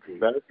 Thank you,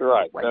 Jesus. That's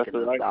right. Waking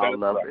us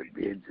all up and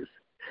being just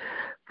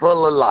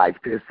full of life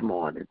this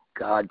morning.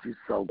 God, you're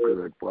so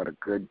good. What a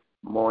good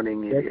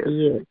morning it is.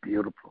 It's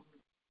beautiful.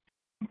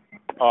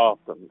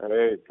 Awesome.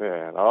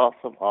 Amen.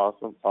 Awesome.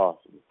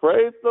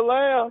 Praise the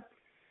Lamb.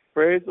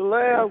 Praise the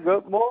Lamb.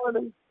 Good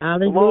morning.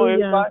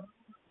 Hallelujah.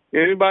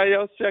 Anybody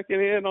else checking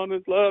in on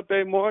this Love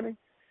Day morning?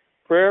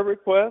 Prayer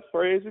requests,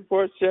 praise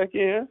reports, check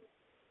in.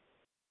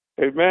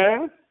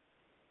 Amen.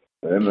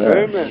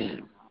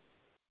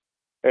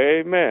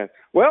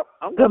 Well,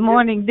 good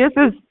morning.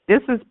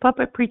 This is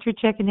Puppet Preacher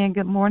checking in.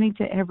 Good morning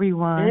to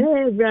everyone.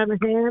 Hey, Brother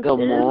Hampton. Good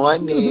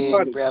morning.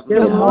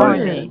 Good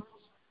morning.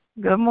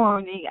 Good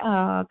morning.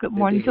 Good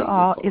morning to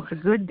all. It's a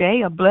good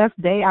day, a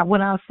blessed day. I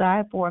went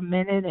outside for a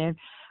minute and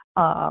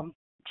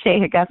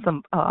Shay had got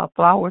some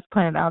flowers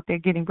planted out there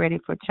getting ready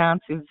for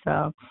Chauncey's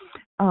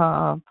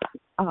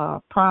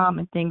prom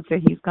and things that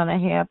he's going to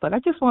have. But I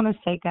just want to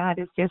say God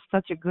is just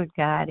such a good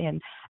God.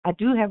 And I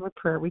do have a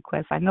prayer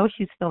request. I know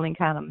she's feeling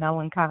kind of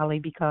melancholy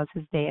because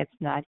his dad's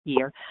not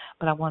here,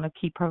 but I want to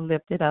keep her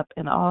lifted up.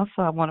 And also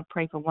I want to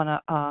pray for one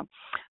of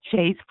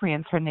Shay's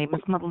friends. Her name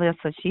is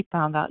Melissa. She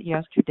found out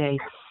yesterday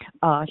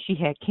she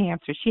had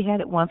cancer. She had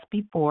it once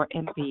before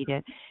and beat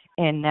it,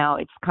 and now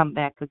it's come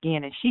back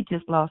again. And she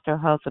just lost her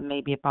husband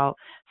maybe about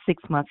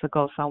 6 months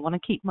ago. So I want to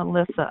keep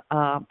Melissa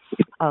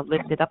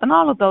lifted up, and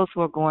all of those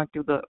who are going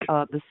through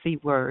the C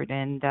word,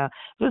 and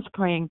just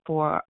praying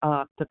for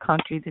the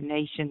country, the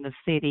nation, the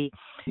city,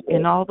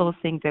 and all those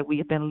things that we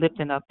have been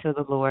lifting up to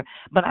the Lord.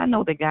 But I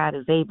know that God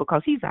is able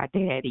because he's our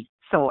daddy.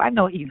 So I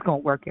know he's going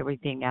to work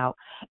everything out.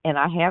 And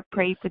I have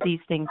prayed for these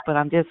things, but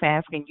I'm just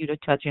asking you to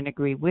touch and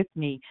agree with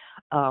me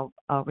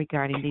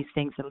regarding these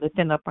things, and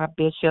lifting up our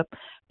bishop,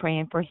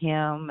 praying for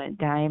him and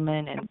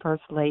Diamond and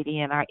First Lady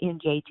and our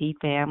NJT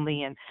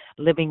family and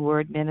Living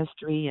Word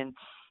Ministry, and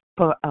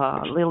for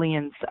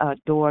Lillian's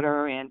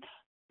daughter and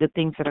the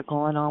things that are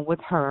going on with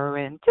her,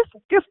 and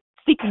just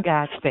seeking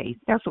God's face.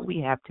 That's what we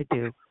have to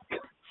do.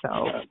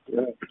 So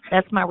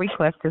that's my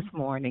request this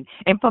morning.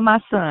 And for my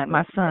son,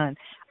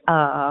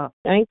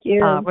 thank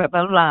you,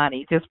 Reverend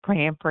Lonnie, just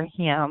praying for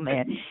him.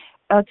 And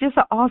just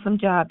an awesome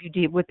job you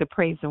did with the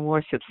Praise and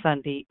Worship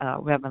Sunday,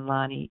 Reverend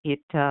Lonnie.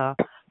 It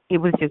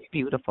was just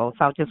beautiful.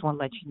 So I just want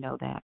to let you know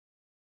that.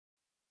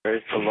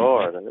 Praise the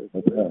Lord.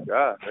 Amen.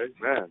 God.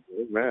 Amen.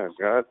 Amen.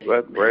 God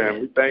bless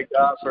Brand. We thank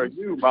God for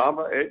you,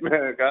 Mama.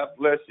 Amen. God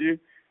bless you.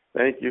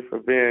 Thank you for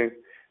being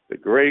the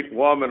great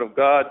woman of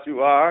God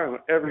you are and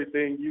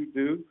everything you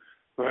do.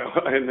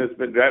 And it's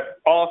been that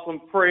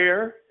awesome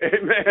prayer.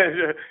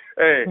 Amen.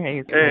 Hey,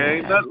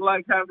 ain't nothing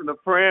like having a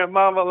praying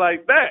mama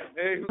like that.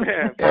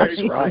 Amen.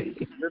 That's right.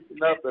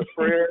 Lifting up the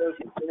prayers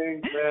and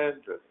things, man.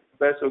 The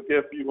special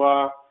gift you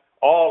are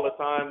all the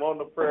time on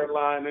the prayer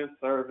line in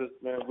service,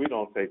 man. We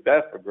don't take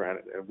that for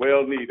granted and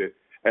well needed.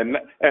 And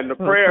the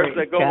prayers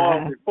that go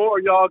on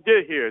before y'all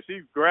get here,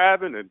 she's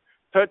grabbing and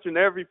touching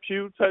every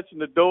pew, touching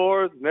the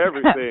doors and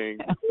everything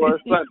before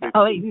Sunday.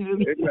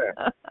 Amen.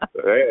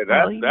 Hey,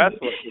 that's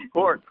what's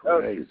important.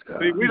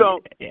 See, we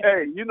don't.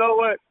 Hey, you know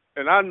what?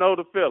 And I know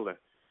the feeling.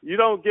 We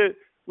don't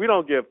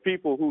give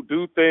people who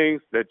do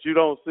things that you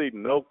don't see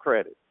no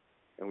credit.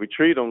 And we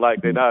treat them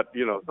like they're not,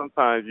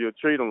 sometimes you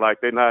treat them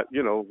like they're not,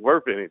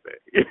 worth anything.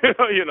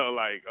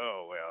 Like,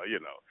 oh,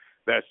 well,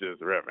 that's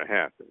just Reverend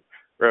Hampton.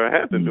 Reverend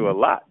Hampton do a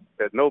lot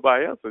that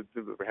nobody else does.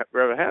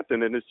 Reverend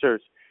Hampton in his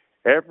church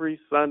every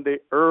Sunday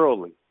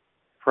early,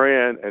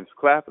 praying and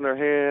clapping her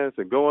hands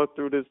and going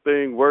through this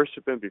thing,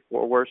 worshiping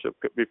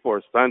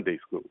before Sunday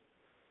school,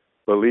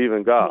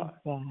 believing God.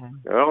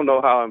 I don't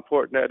know how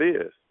important that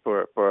is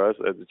for us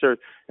as a church.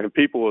 And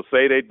people will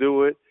say they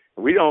do it.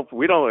 We don't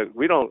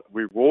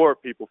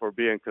reward people for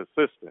being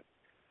consistent.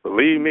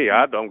 Believe me,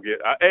 I don't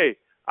get.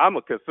 I'm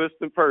a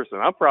consistent person.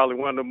 I'm probably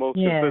one of the most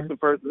consistent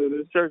persons in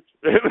this church.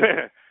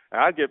 Amen.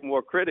 I get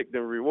more credit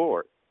than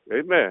reward.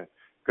 Amen.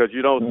 Because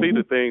you don't see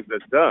the things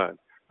that's done.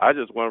 I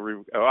just want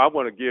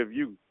to give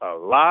you a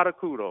lot of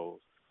kudos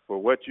for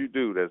what you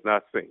do that's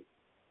not seen.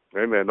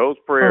 Amen. Those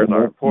prayers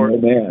are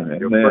important. Amen.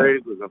 Your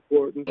praise is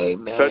important.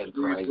 Amen.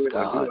 Praise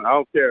God. I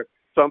don't care.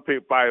 Some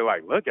people probably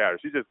like, look at her.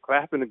 She's just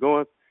clapping and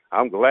going.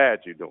 I'm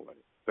glad you're doing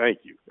it. Thank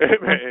you.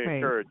 Amen.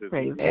 Encourages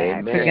me.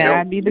 Amen. To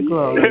God be the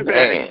glory.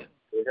 Amen.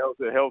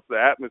 It helps the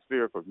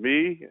atmosphere for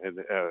me,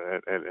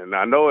 and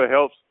I know it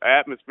helps the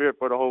atmosphere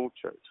for the whole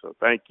church. So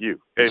thank you.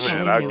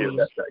 Amen. I give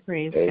that back.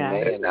 Praise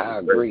Amen. God. I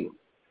agree.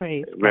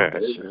 Praise Amen.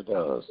 God. It sure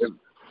does.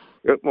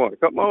 Good morning.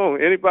 Come on.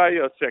 Anybody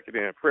else checking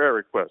in? Prayer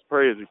requests,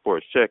 praise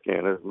reports, check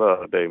in. It's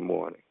Love Day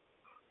morning.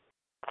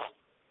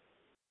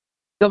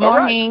 Good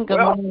morning. Good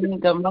morning.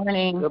 Good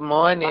morning. Good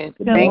morning.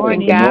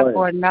 Thanking God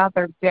for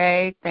another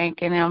day.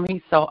 Thanking Him.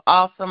 He's so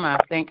awesome. I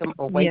thank Him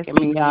for waking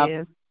me up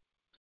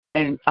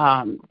and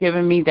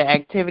giving me the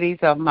activities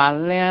of my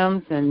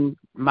limbs and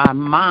my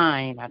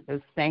mind. I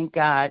just thank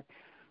God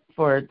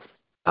for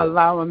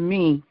allowing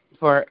me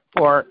to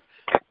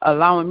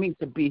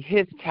be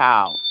His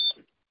child,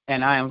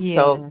 and I am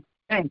so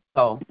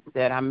thankful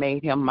that I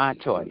made Him my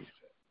choice.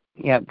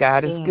 Yeah,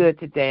 God is good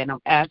today, and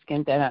I'm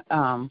asking that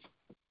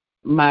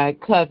my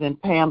cousin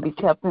Pam be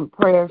kept in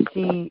prayer.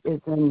 She is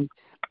in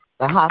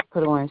the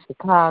hospital in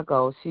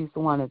Chicago. She's the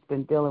one that's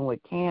been dealing with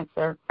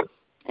cancer,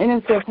 and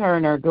it's just her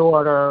and her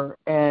daughter.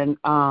 And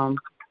so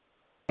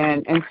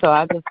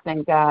I just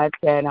thank God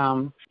that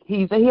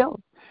He's a healer.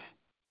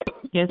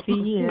 Yes,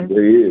 He is. He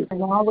is.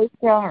 And I always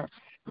tell her.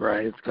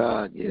 Praise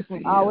God. Yes, He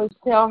is. I always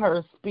tell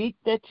her, speak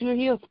that you're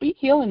healed. Speak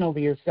healing over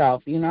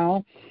yourself.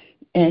 And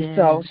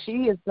so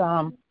she is.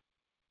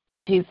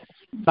 She's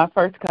my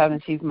first cousin.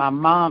 She's my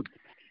mom.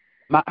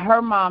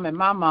 Her mom and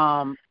my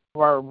mom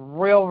were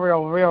real,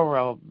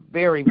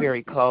 very,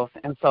 very close.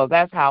 And so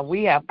that's how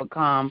we have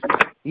become,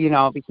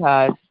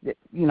 because,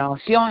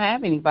 she don't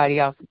have anybody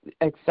else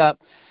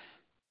except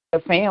the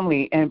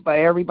family, but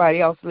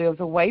everybody else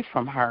lives away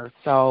from her.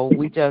 So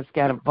we just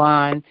got a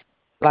bond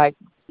like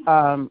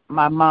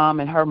my mom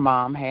and her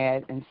mom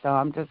had. And so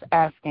I'm just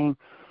asking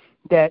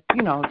that,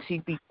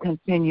 she be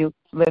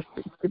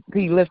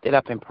lifted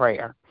up in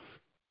prayer.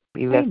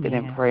 Be lifted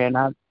in prayer. And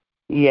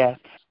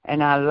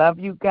and I love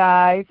you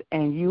guys,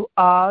 and you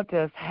all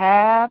just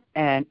have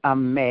an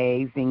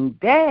amazing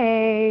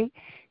day.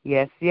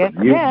 Yes. You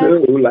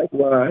too,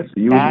 likewise.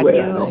 You as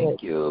well.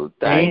 Thank you.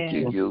 Thank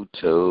you. You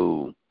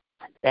too.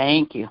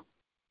 Thank you.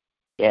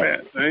 Yes. Man,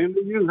 same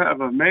to you.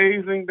 Have an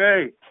amazing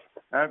day.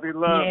 Happy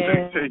Love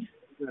Day to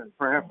you.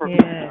 Praying for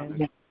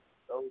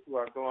those who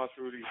are going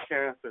through these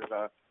cancers.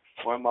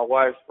 One of my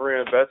wife's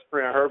friend, best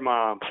friend, her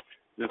mom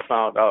just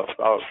found out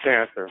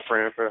cancer,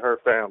 praying for her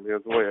family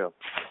as well.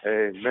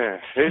 Amen.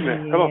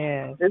 Come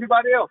on.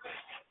 Anybody else?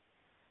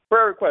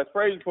 Prayer request,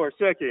 praise report,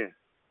 check in.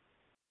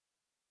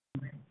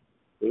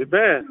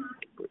 Amen.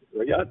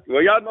 Well,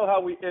 y'all know how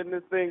we end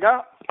this thing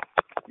out.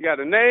 You got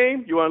a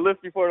name, you want to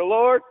lift before the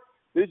Lord,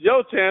 this is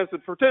your chance to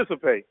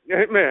participate.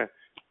 Amen.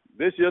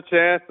 This is your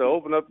chance to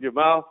open up your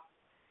mouth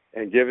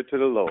and give it to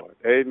the Lord.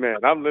 Amen.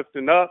 I'm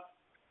lifting up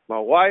my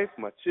wife,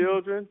 my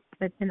children,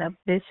 lifting up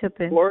Bishop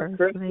and Lord,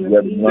 First Lady.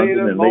 Reverend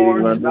London and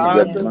Lady London,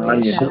 Reverend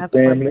Lonnie and his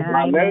family,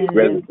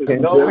 Reverend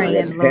Kendra,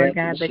 Praying, Lord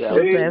God, that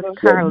you bless for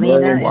Carlina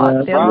Mary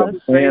and Johnson, Phyllis.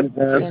 for Sam In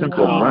Johnson, the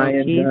for name of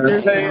Ryan Jesus,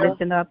 Johnson, and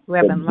lifting up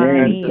Reverend for James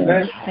Lonnie and his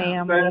Johnson,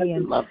 family,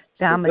 and Love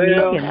Dominique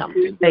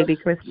and baby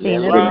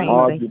Christina, Reverend praying for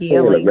Marjorie Taylor,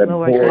 healing, Reverend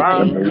Lord Horace,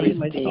 God, in and the Marie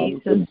name of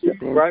Thompson, Jesus.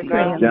 right now.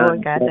 Praying,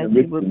 Lord God, that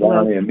you would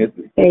bless and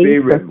Mississippi,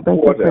 Faith, Reverend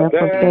special Porter, prayer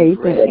for Faith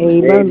and Reverend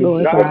Ava, David,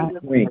 Lord God,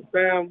 Queen,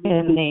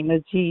 in the name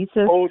of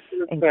Jesus,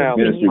 and Ministry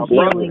continue Brother,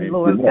 healing, and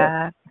Lord Jeanette.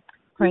 God.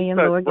 Praying,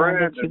 Lord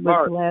God, that you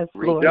would bless,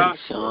 Lord,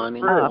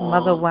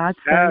 Mother Watson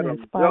and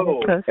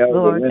Spartacus,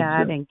 Lord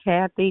God, and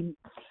Kathy,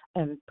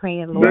 and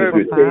praying, Lord,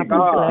 for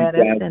Barbara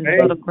Gladys and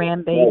little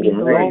grandbaby,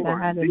 Lord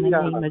God, in the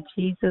name of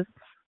Jesus.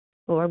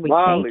 Lord, we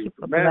thank you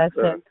for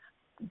blessing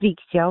Deke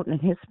Shelton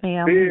and his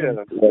family, and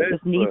his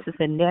nieces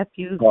and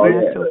nephews,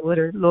 Pastor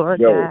Woodard, Lord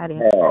God,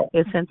 and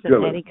his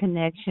Cincinnati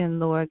connection,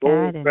 Lord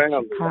God, and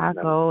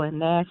Chicago and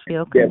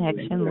Nashville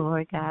connection,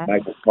 Lord God.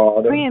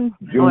 Praying,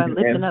 Lord,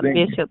 lifting up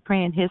Bishop,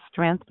 praying his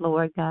strength,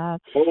 Lord God.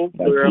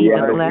 Continue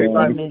to bless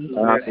him and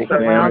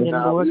surround him,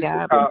 Lord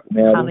God.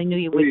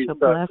 Hallelujah, with your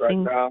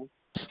blessings.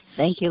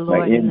 Thank you,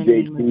 Lord, in the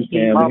name of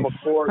Jesus.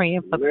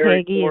 Praying for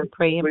Peggy and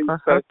praying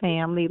for her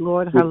family,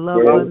 Lord, her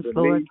loved ones,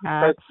 Lord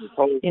God.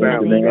 In the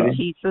name of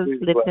Jesus,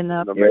 lifting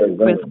up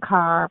Chris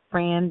Carr,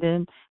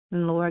 Brandon,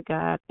 and Lord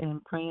God,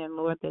 and praying,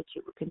 Lord, that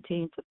you will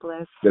continue to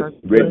bless her.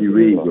 Reggie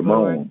Reed,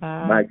 Ramon,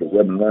 Michael,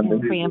 Reverend London.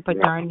 And praying for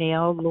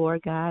Darnell,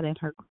 Lord God, and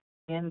her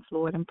friends,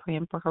 Lord, and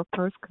praying for her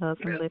first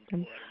cousin,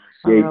 lifting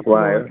her up,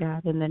 Lord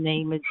God, in the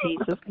name of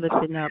Jesus,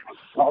 lifting up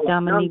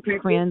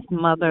Dominique's friend's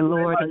mother,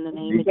 Lord, in the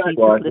name of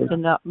Jesus,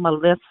 lifting up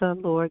Melissa,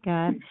 Lord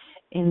God,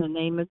 in the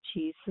name of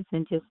Jesus,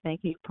 and just thank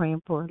you,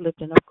 praying for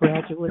lifting up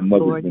graduates,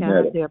 Lord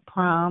God, their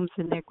proms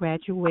and their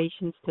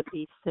graduations to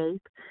be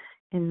safe,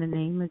 in the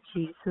name of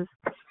Jesus.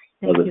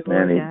 Thank you,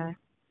 Lord God,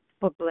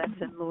 for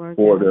blessing, Lord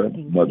God,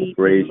 and Mother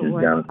Frazier,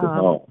 Jonathan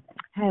Hall.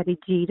 Hattie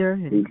Jeter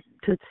and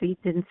Tootsie,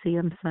 didn't see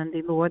him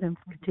Sunday, Lord, and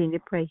continue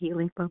to pray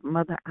healing for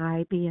Mother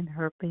Ivy and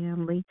her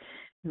family.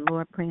 And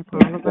Lord, praying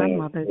for all of our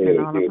mothers and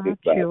all of our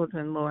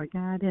children, Lord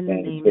God, in the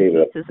name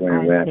of Jesus,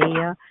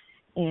 Isaiah,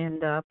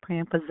 and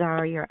praying for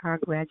Zaria, our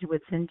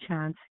graduates in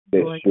Chauncey,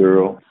 Lord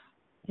God,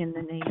 in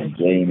the name of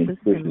Jesus.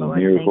 And Lord,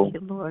 thank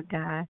you, Lord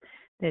God,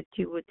 that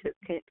you would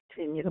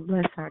continue to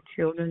bless our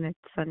children at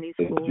Sunday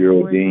school,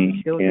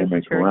 Geraldine,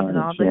 children's Cameron, church, and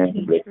all the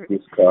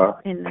teachers,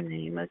 in the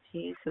name of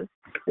Jesus.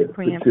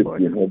 Praying for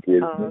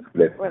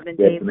Reverend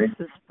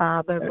Davis's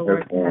father,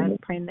 Lord God,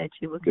 praying that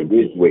you will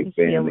continue to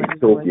heal him,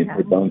 Lord God.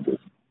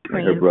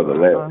 Praying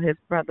for his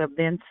brother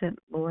Vincent,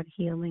 Lord,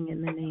 healing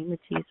in the name of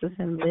Jesus,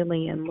 and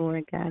Lillian,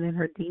 Lord God, and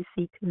her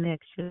DC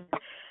connection,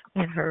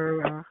 and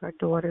her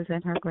daughters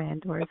and her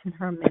granddaughters and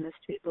her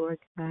ministry, Lord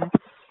God.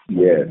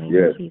 Yes.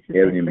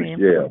 Praying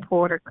for the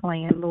Porter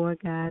clan, Lord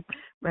God,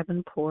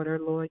 Reverend Porter,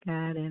 Lord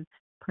God, and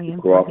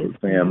praying for his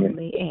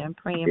family, and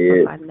praying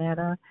for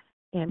Lynetta,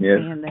 and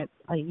praying that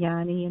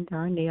Yanni and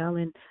Darnell,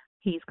 and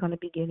he's going to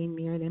be getting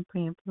married, and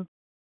praying for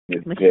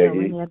Michelle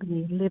and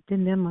Ebony,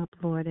 lifting them up,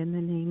 Lord, in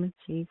the name of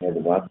Jesus.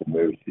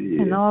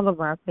 And all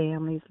of our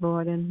families,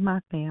 Lord, and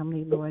my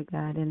family, Lord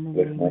God, in the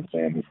name of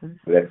Jesus.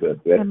 Bless me.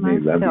 Let me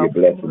be a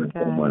blessing to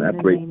someone. I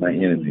pray for my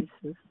enemies.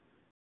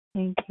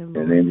 Thank you,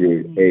 Lord. And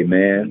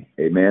then,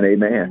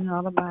 amen. And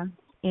all of our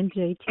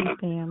NJT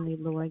family,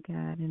 Lord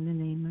God, in the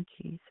name of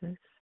Jesus.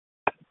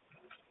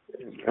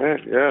 Amen.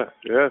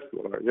 Yes,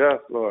 Lord. Yes,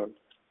 Lord.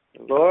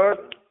 Lord,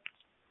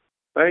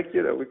 thank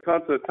you that we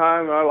come to a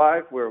time in our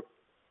life where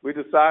we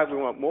decide we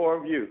want more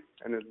of you.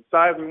 And to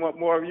decide we want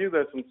more of you,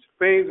 there's some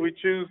things we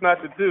choose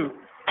not to do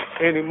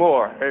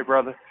anymore. Hey,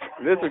 brother.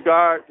 In this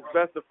regard, it's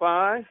best to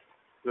find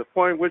the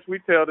point in which we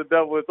tell the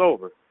devil it's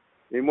over.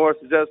 Any more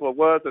suggests what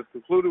was has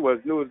concluded, what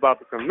is new is about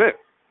to commence.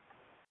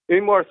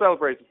 Any more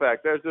celebrates the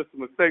fact there's just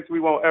some mistakes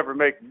we won't ever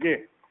make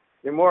again.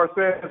 Any more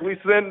says we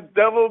send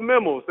devil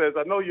memo, says,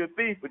 I know you're a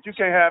thief, but you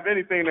can't have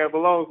anything that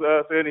belongs to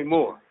us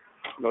anymore.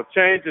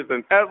 Change is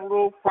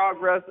inevitable.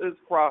 Progress is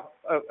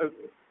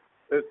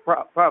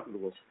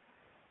profitable.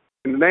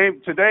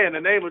 Today, in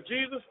the name of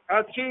Jesus,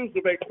 I choose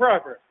to make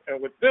progress.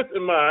 And with this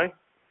in mind,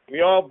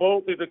 we all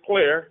boldly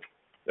declare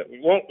that we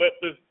won't let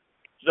this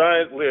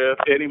giant live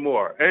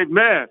anymore.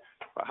 Amen.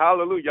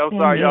 Hallelujah. I'm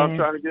sorry, y'all. I'm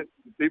trying to get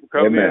people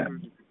coming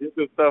in, get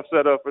this stuff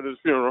set up for this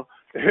funeral.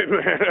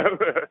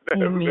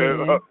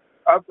 Amen.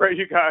 I pray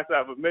you guys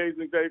have an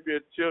amazing day. Be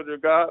children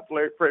of God.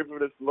 Pray for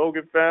this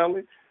Logan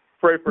family.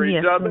 Pray for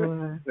each other.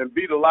 Lord. And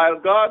be the light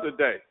of God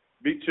today.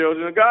 Be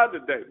children of God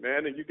today,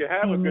 man. And you can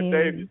have a good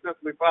day if you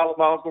simply follow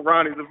my Uncle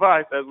Ronnie's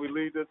advice as we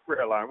lead this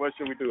prayer line. What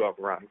should we do,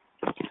 Uncle Ronnie?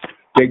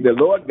 Take the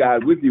Lord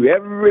God with you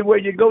everywhere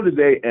you go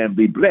today and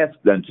be blessed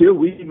until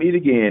we meet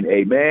again.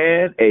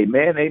 Amen,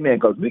 amen, amen,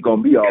 because we're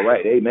going to be all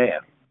right.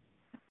 Amen.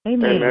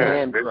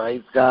 Amen.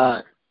 Praise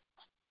God.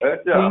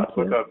 That's y'all.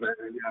 What's up, man?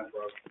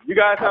 You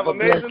guys have an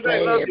amazing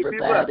day. Love you. Be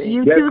blessed.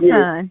 You too,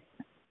 son.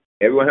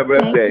 Everyone have a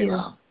blessed day.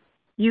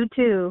 You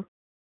too.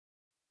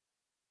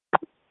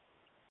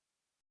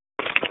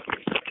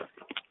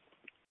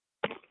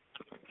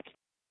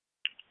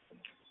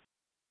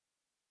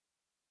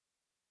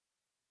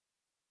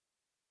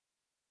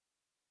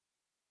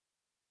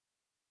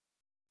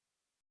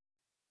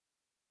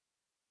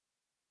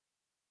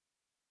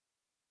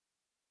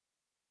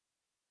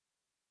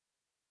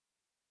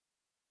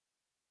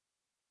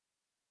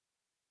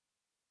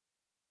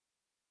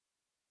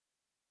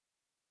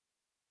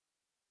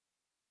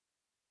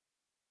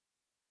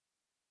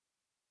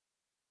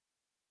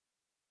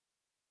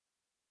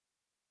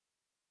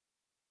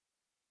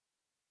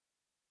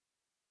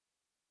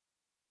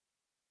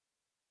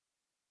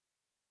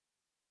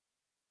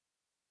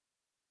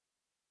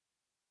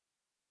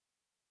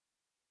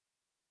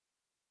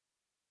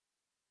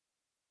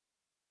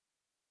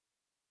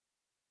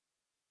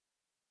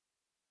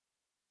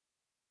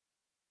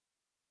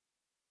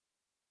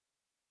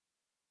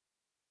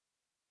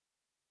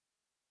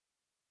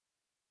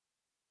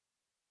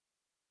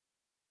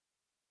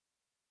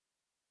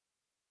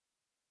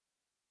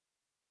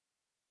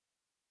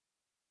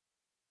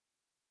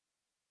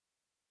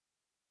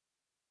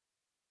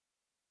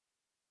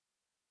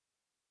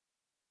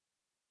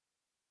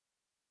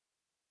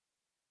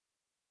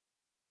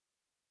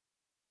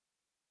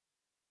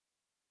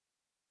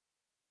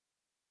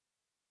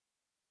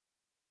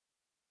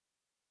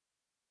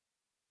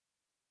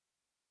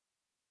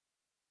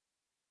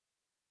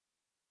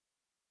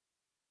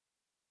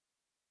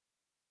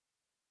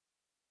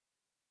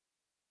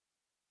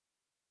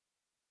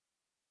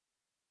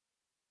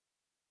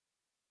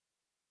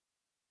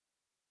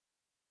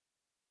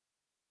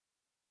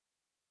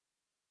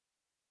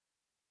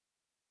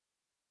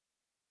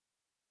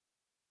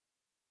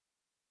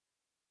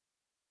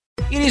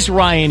 It is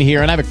Ryan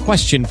here, and I have a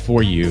question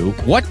for you.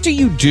 What do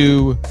you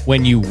do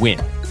when you win?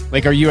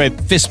 Like, are you a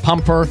fist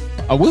pumper,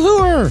 a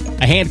woo-hooer,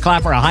 a hand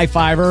clapper, a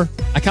high-fiver?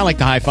 I kind of like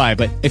the high-five,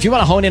 but if you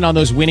want to hone in on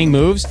those winning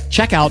moves,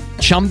 check out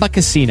Chumba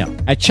Casino.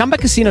 At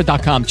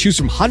ChumbaCasino.com, choose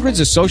from hundreds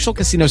of social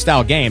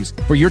casino-style games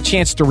for your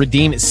chance to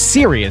redeem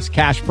serious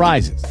cash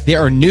prizes. There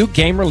are new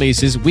game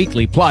releases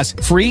weekly, plus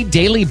free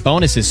daily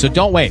bonuses, so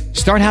don't wait.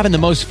 Start having the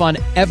most fun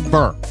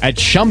ever at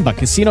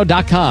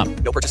ChumbaCasino.com.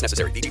 No purchase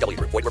necessary. VGW.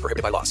 Void where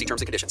prohibited by law. See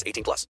terms and conditions. 18+.